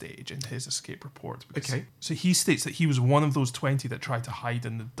this stage in his escape report. So he states that he was one of those 20 that tried to hide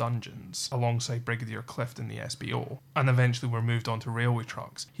in the dungeons alongside Brigadier Clifton, the SBO, and eventually were moved onto railway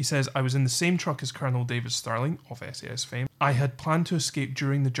trucks. He says, I was in the same truck as Colonel David Stirling of SAS fame, I had planned to escape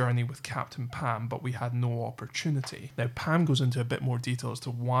during the journey with Captain Pam, but we had no opportunity. Now, Pam goes into a bit more detail as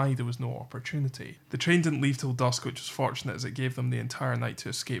to why there was no opportunity. The train didn't leave till dusk, which was fortunate as it gave them the entire night to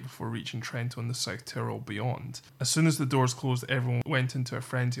escape before reaching Trento and the South Tyrol beyond. As soon as the doors closed, everyone went into a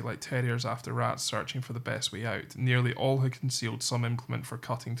frenzy like terriers after rats searching for the best way out. Nearly all had concealed some implement for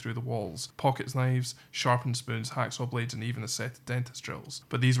cutting through the walls. Pockets knives, sharpened spoons, hacksaw blades and even a set of dentist drills.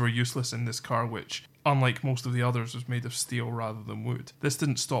 But these were useless in this car which, unlike most of the others, was made of steel rather than wood. This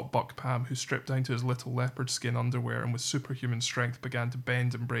didn't stop Buck Pam, who stripped down to his little leopard skin underwear and with superhuman strength began to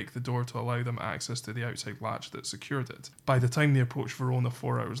bend and break the door to allow them access to the outside latch that secured it. By the time they approached Verona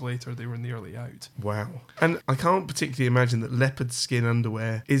 4 hours later, they were nearly out. Wow. And I can't particularly imagine that leopard skin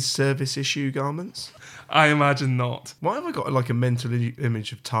underwear is service issue garments. I imagine not. Why have I got like a mental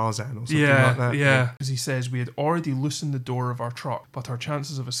image of Tarzan or something like that? Yeah. As he says, we had already loosened the door of our truck, but our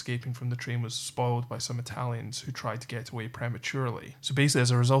chances of escaping from the train was spoiled by some Italians who tried to get away prematurely. So basically,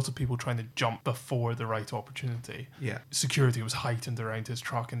 as a result of people trying to jump before the right opportunity, security was heightened around his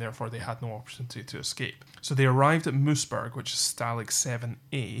truck and therefore they had no opportunity to escape. So they arrived at Moosburg, which is Stalag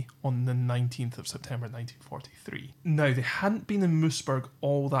 7A, on the 19th of September 1943. Now, they hadn't been in Moosburg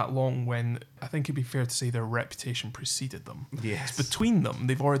all that long when I think it'd be fair to say their reputation preceded them. Yes. Between them,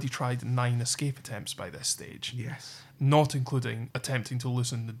 they've already tried 9 escape attempts by this stage. Yes. Not including attempting to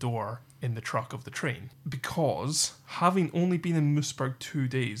loosen the door in the truck of the train. Because, having only been in Moosburg 2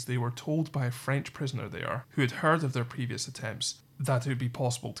 days, they were told by a French prisoner there, who had heard of their previous attempts, that it would be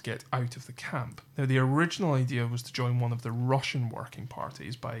possible to get out of the camp. Now, the original idea was to join one of the Russian working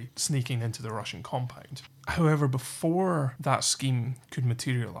parties by sneaking into the Russian compound. However, before that scheme could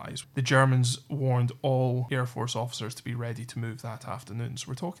materialise, the Germans warned all Air Force officers to be ready to move that afternoon. So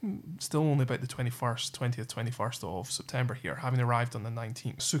we're talking still only about the 21st of September here, having arrived on the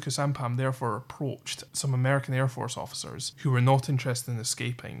 19th. Suka Sampam therefore approached some American Air Force officers who were not interested in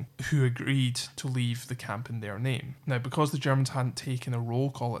escaping, who agreed to leave the camp in their name. Now, because the Germans hadn't taken a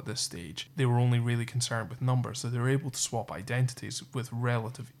roll call at this stage, they were only really concerned with numbers, so they were able to swap identities with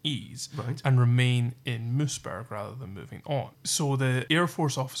relative ease and remain in Moosburg rather than moving on. So the Air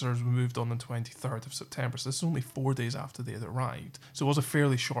Force officers were moved on the 23rd of September, so this is only 4 days after they had arrived. So it was a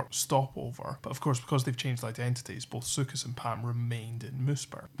fairly short stopover, but of course because they've changed identities, both Sukas and Pam remained in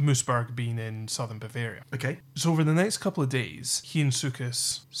Moosburg. Moosburg being in southern Bavaria. Okay. So over the next couple of days, he and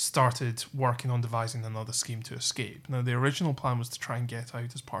Sukas started working on devising another scheme to escape. Now the original plan was to try and get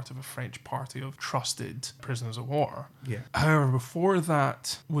out as part of a French party of trusted prisoners of war. Yeah. However, before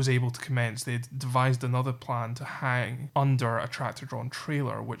that was able to commence, they had devised another plan to hang under a tractor-drawn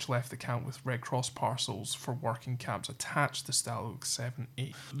trailer which left the camp with Red Cross parcels for working camps attached to Stalag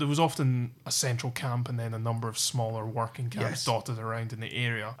 7A. There was often a central camp and then a number of smaller working camps dotted around in the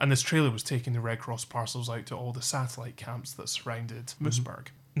area, and this trailer was taking the Red Cross parcels out to all the satellite camps that surrounded Moosburg.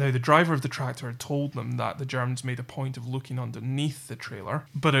 Now, the driver of the tractor had told them that the Germans made a point of looking underneath the trailer,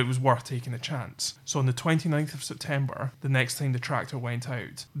 but it was worth taking a chance. So on the 29th of September, the next time the tractor went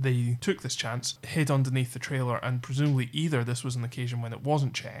out, they took this chance, hid underneath the trailer, and presumably either this was an occasion when it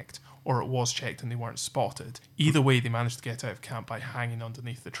wasn't checked, or it was checked and they weren't spotted. Either way, they managed to get out of camp by hanging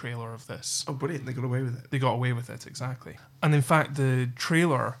underneath the trailer of this. Oh, brilliant. They got away with it. They got away with it, exactly. And in fact, the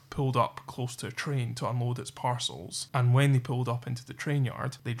trailer pulled up close to a train to unload its parcels. And when they pulled up into the train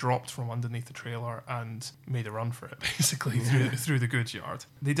yard, they dropped from underneath the trailer and made a run for it, basically, through the goods yard.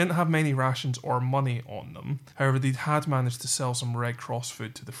 They didn't have many rations or money on them. However, they had managed to sell some Red Cross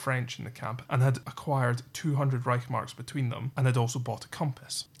food to the French in the camp and had acquired 200 Reichmarks between them and had also bought a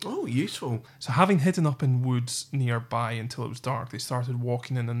compass. Oh, useful. So having hidden up in woods nearby until it was dark, they started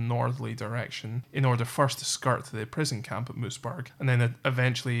walking in a northerly direction in order first to skirt the prison camp at Moosburg and then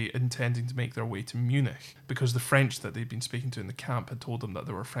eventually intending to make their way to Munich because the French that they'd been speaking to in the camp had told them that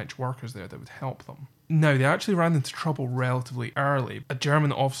there were French workers there that would help them. Now, they actually ran into trouble relatively early. A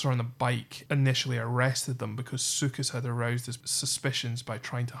German officer on a bike initially arrested them because Sukas had aroused his suspicions by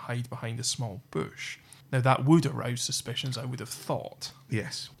trying to hide behind a small bush. Now, that would arouse suspicions, I would have thought.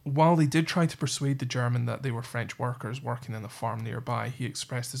 Yes. While they did try to persuade the German that they were French workers working in a farm nearby, he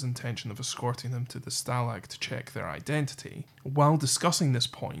expressed his intention of escorting them to the Stalag to check their identity. While discussing this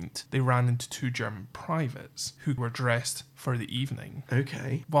point, they ran into 2 German privates who were dressed for the evening.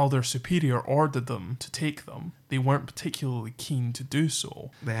 Okay. While their superior ordered them to take them, they weren't particularly keen to do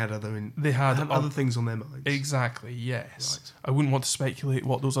so. They had other things on their minds. Exactly, yes. Right. I wouldn't want to speculate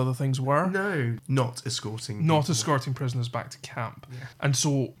what those other things were. No, not escorting. Not escorting prisoners back to camp. Yeah. And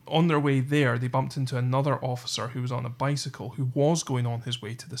so on their way there, they bumped into another officer who was on a bicycle who was going on his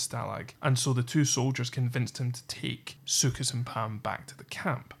way to the Stalag. And so the 2 soldiers convinced him to take Sukas and Pam back to the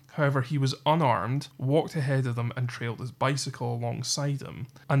camp. However, he was unarmed, walked ahead of them, and trailed his bicycle alongside him.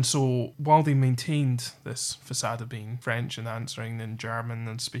 And so, while they maintained this facade of being French and answering in German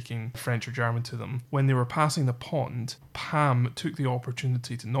and speaking French or German to them, when they were passing the pond, Pam took the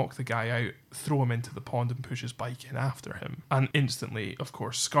opportunity to knock the guy out, throw him into the pond, and push his bike in after him. And instantly, of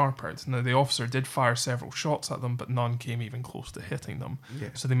course, scarpered. Now, the officer did fire several shots at them, but none came even close to hitting them. Yeah.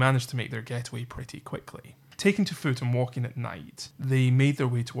 So they managed to make their getaway pretty quickly. Taken to foot and walking at night, they made their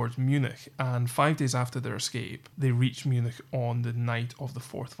way towards Munich, and 5 days after their escape, they reached Munich on the night of the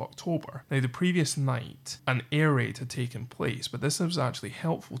 4th of October. Now, the previous night, an air raid had taken place, but this was actually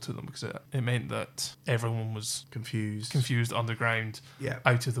helpful to them because it meant that everyone was confused underground,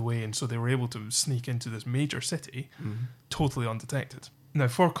 out of the way, and so they were able to sneak into this major city totally undetected. Now,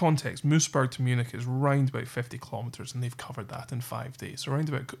 for context, Moosburg to Munich is round about 50 kilometres, and they've covered that in 5 days. So around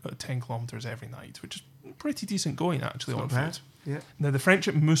about 10 kilometres every night, which is pretty decent going, actually, on foot. Yeah. Now, the French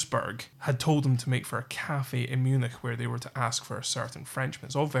at Moosburg had told them to make for a cafe in Munich where they were to ask for a certain Frenchman.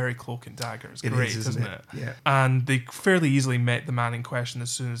 It's all very cloak and daggers. Great, isn't it? Yeah. And they fairly easily met the man in question as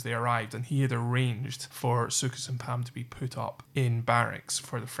soon as they arrived, and he had arranged for Sukas and Pam to be put up in barracks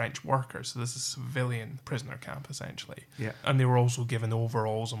for the French workers. So this is a civilian prisoner camp, essentially. Yeah. And they were also given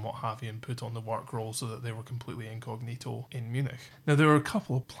overalls and what have you and put on the work roll so that they were completely incognito in Munich. Now, there were a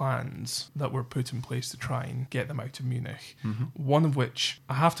couple of plans that were put in place to try and get them out of Munich. One of which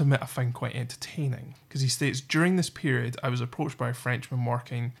I have to admit I find quite entertaining, because he states, during this period I was approached by a Frenchman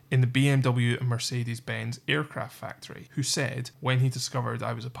working in the BMW and Mercedes-Benz aircraft factory, who said, when he discovered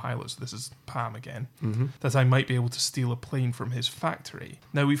I was a pilot, so this is Pam again, that I might be able to steal a plane from his factory.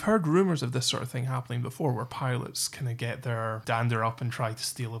 Now, we've heard rumours of this sort of thing happening before, where pilots kind of get their dander up and try to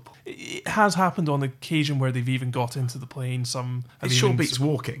steal a plane. It has happened on occasion where they've even got into the plane. It sure beats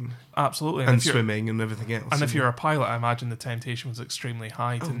walking. Absolutely. And swimming and everything else. And if you're a pilot, I imagine the temptation was extremely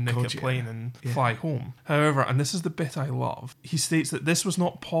high to nick a plane and fly home. However, and this is the bit I love, he states that this was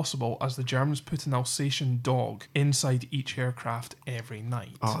not possible as the Germans put an Alsatian dog inside each aircraft every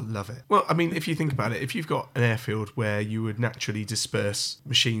night. Oh, I love it. Well, I mean, if you think about it, if you've got an airfield where you would naturally disperse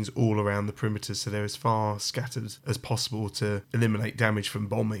machines all around the perimeters so they're as far scattered as possible to eliminate damage from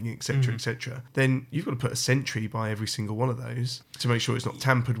bombing, etc., etc., then you've got to put a sentry by every single one of those to make sure it's not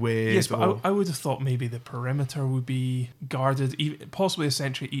tampered with. Yes, but I would have thought maybe the perimeter would be guarded, possibly a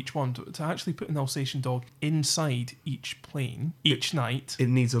sentry each one, to actually put an Alsatian dog inside each plane each night. It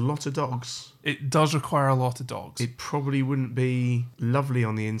needs a lot of dogs. It does require a lot of dogs. It probably wouldn't be lovely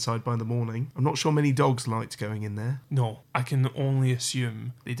on the inside by the morning. I'm not sure many dogs liked going in there. No, I can only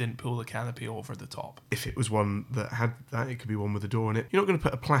assume they didn't pull the canopy over the top. If it was one that had that, it could be one with a door in it. You're not going to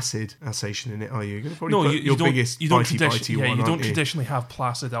put a placid Alsatian in it, are you? You're going to probably put your biggest bitey one, you don't traditionally have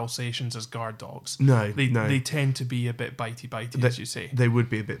placid Alsatians as guard dogs. No, They tend to be a bit bitey, as you say. They would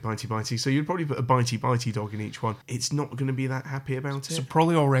be a bit bitey. So you'd probably put a bitey dog in each one. It's not going to be that happy about it. So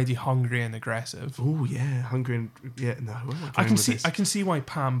probably already hungry and aggressive. Oh yeah, hungry and no. I can see why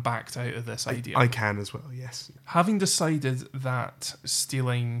Pam backed out of this idea. I can as well. Yes. Having decided that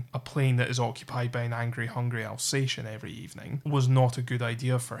stealing a plane that is occupied by an angry, hungry Alsatian every evening was not a good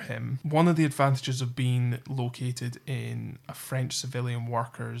idea for him, one of the advantages of being located in a French civilian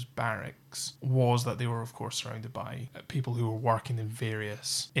workers' barracks was that they were, of course, surrounded by people who were working in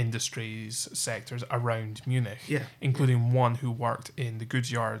various industries, sectors around Munich, including one who worked in the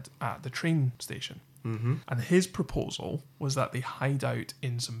goods yard at the train station. And his proposal was that they hide out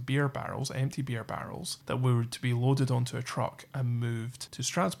in some beer barrels, empty beer barrels, that were to be loaded onto a truck and moved to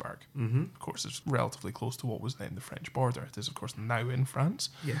Strasbourg. Of course, it's relatively close to what was then the French border. It is, of course, now in France.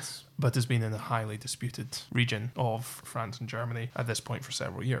 Yes. But has been in a highly disputed region of France and Germany at this point for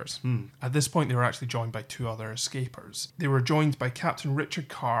several years. At this point, they were actually joined by two other escapers. They were joined by Captain Richard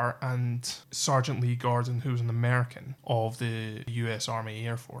Carr and Sergeant Lee Gordon, who was an American of the US Army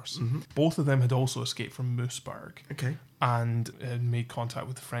Air Force. Both of them had also escaped from Moosburg. Okay. And made contact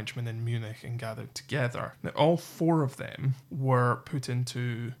with the Frenchmen in Munich and gathered together. Now, all four of them were put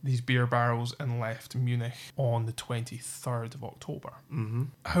into these beer barrels and left Munich on the 23rd of October.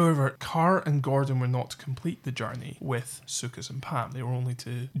 However, Carr and Gordon were not to complete the journey with Sukas and Pam. They were only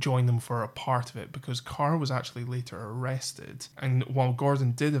to join them for a part of it, because Carr was actually later arrested. And while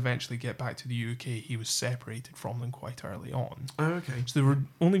Gordon did eventually get back to the UK, he was separated from them quite early on. Oh, okay. So they were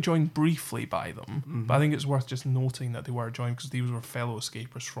only joined briefly by them. But I think it's worth just noting that they they were joined because these were fellow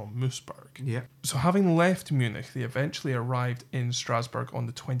escapers from Moosburg. Yeah. So having left Munich, they eventually arrived in Strasbourg on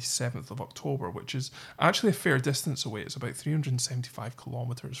the 27th of October, which is actually a fair distance away. It's about 375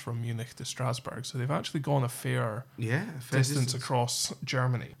 kilometres from Munich to Strasbourg. So they've actually gone a fair distance across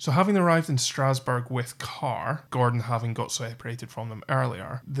Germany. So having arrived in Strasbourg with Carr, Gordon having got separated from them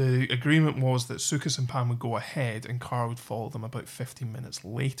earlier, the agreement was that Sukas and Pam would go ahead and Carr would follow them about 15 minutes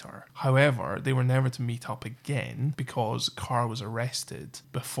later. However, they were never to meet up again because Carr was arrested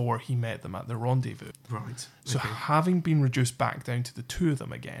before he met them at the rendezvous. Right. So having been reduced back down to the two of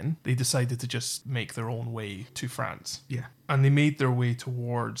them again, they decided to just make their own way to France. Yeah. And they made their way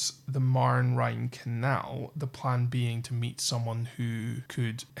towards the Marne-Rhine Canal, the plan being to meet someone who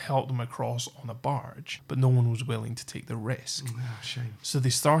could help them across on a barge, but no one was willing to take the risk. Oh, shame. So they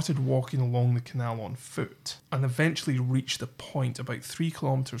started walking along the canal on foot and eventually reached a point about 3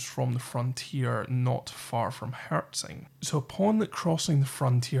 kilometres from the frontier, not far from Herzing. So upon crossing the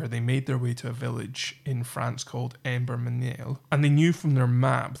frontier, they made their way to a village in France called Embermenil, and they knew from their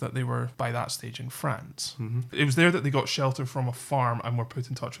map that they were by that stage in France. Mm-hmm. It was there that they got shelter from a farm and were put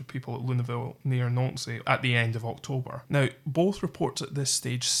in touch with people at Luneville near Nancy at the end of October. Now, both reports at this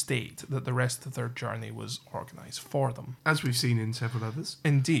stage state that the rest of their journey was organised for them. As we've seen in several others.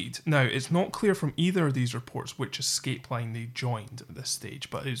 Indeed. Now, it's not clear from either of these reports which escape line they joined at this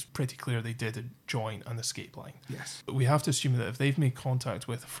stage, but it's pretty clear they did join an escape line. Yes. But we have to assume that if they've made contact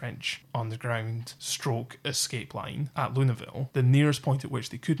with a French underground escape line at Luneville, the nearest point at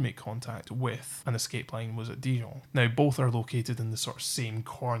which they could make contact with an escape line was at Dijon. Now, both are located in the sort of same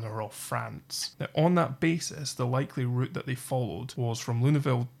corner of France. Now, on that basis, the likely route that they followed was from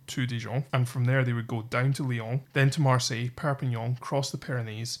Luneville to Dijon, and from there they would go down to Lyon, then to Marseille, Perpignan, cross the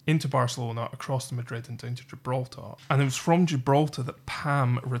Pyrenees, into Barcelona, across to Madrid and down to Gibraltar. And it was from Gibraltar that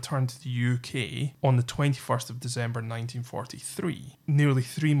Pam returned to the UK on the 21st of December 1943, nearly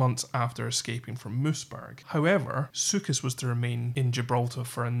 3 months after escaping from Moosburg. However, Sukas was to remain in Gibraltar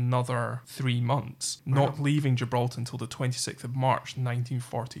for another 3 months, not leaving Gibraltar until the 26th of March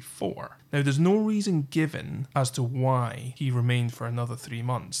 1944. Now, there's no reason given as to why he remained for another 3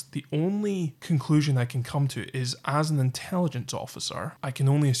 months. The only conclusion I can come to is, as an intelligence officer, I can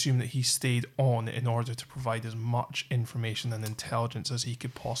only assume that he stayed on in order to provide as much information and intelligence as he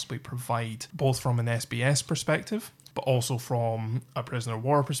could possibly provide, both from an SBS perspective, but also from a prisoner of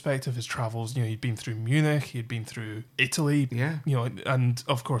war perspective. His travels, he'd been through Munich, he had been through Italy, and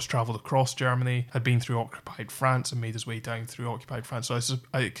of course travelled across Germany, had been through occupied France and made his way down through occupied France. So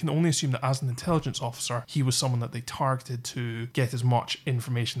I can only assume that as an intelligence officer, he was someone that they targeted to get as much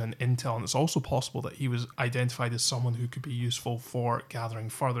information and intel, and it's also possible that he was identified as someone who could be useful for gathering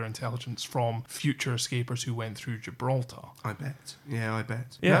further intelligence from future escapers who went through Gibraltar. I bet. Yeah, I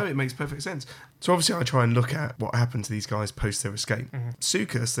bet. Yeah. No, it makes perfect sense. So obviously I try and look at what happened to these guys post their escape. Mm-hmm.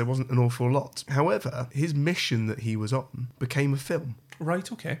 Sukas, there wasn't an awful lot. However, his mission that he was on became a film.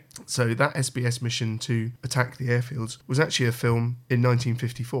 Right, okay. So that SBS mission to attack the airfields was actually a film in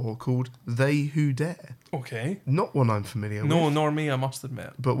 1954 called They Who Dare. Okay. Not one I'm familiar with. No, nor me, I must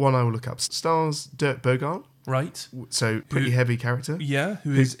admit. But one I will look up. Stars Dirk Bogarde. Right. So pretty heavy character. Yeah,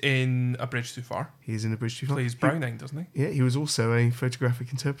 who is in A Bridge Too Far. He's in A Bridge Too Far. Plays Browning, doesn't he? Yeah, he was also a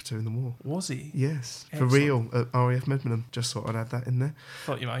photographic interpreter in the war. Was he? Yes, Excellent. for real at RAF Medmenham. Just thought I'd add that in there.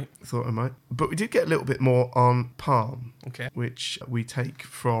 Thought you might. Thought I might. But we did get a little bit more on Palm, Okay. which we take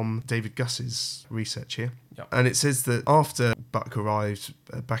from David Guss's research here. Yep. And it says that after Buck arrived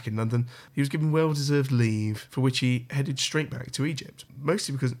back in London, he was given well-deserved leave, for which he headed straight back to Egypt.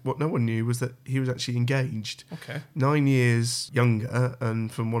 Mostly because what no one knew was that he was actually engaged. Okay. 9 years younger,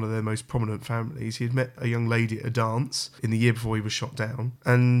 and from one of their most prominent families. He had met a young lady at a dance in the year before he was shot down.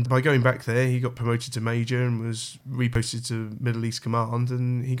 And by going back there, he got promoted to major and was reposted to Middle East Command,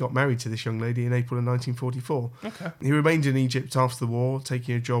 and he got married to this young lady in April of 1944. Okay. He remained in Egypt after the war,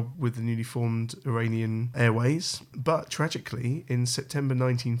 taking a job with the newly formed Iranian Airways. But tragically, in September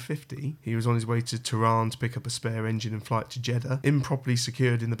 1950, he was on his way to Tehran to pick up a spare engine and fly it to Jeddah. Improperly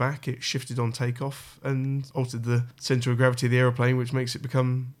secured in the back, it shifted on takeoff and altered the centre of gravity of the aeroplane, which makes it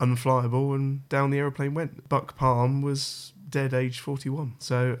become unflyable, and down the aeroplane went. Buck Palm was dead, aged 41.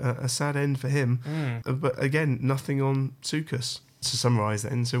 So a sad end for him. But again, nothing on Sukas. To summarise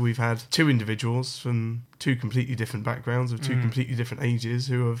then, so we've had two individuals from two completely different backgrounds of two completely different ages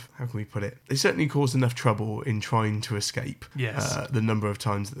who have, how can we put it, they certainly caused enough trouble in trying to escape. Yes. The number of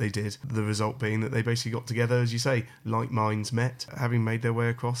times that they did, the result being that they basically got together, as you say, like minds met. Having made their way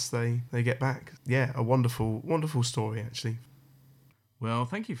across, they get back. Yeah, a wonderful, wonderful story actually. Well,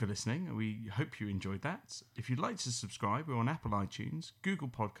 thank you for listening. We hope you enjoyed that. If you'd like to subscribe, we're on Apple iTunes, Google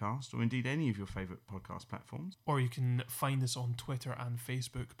Podcast, or indeed any of your favourite podcast platforms. Or you can find us on Twitter and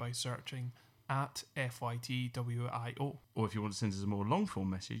Facebook by searching at FYTWIO. Or if you want to send us a more long-form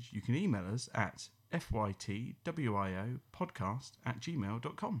message, you can email us at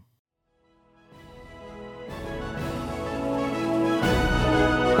fytwiopodcast@gmail.com.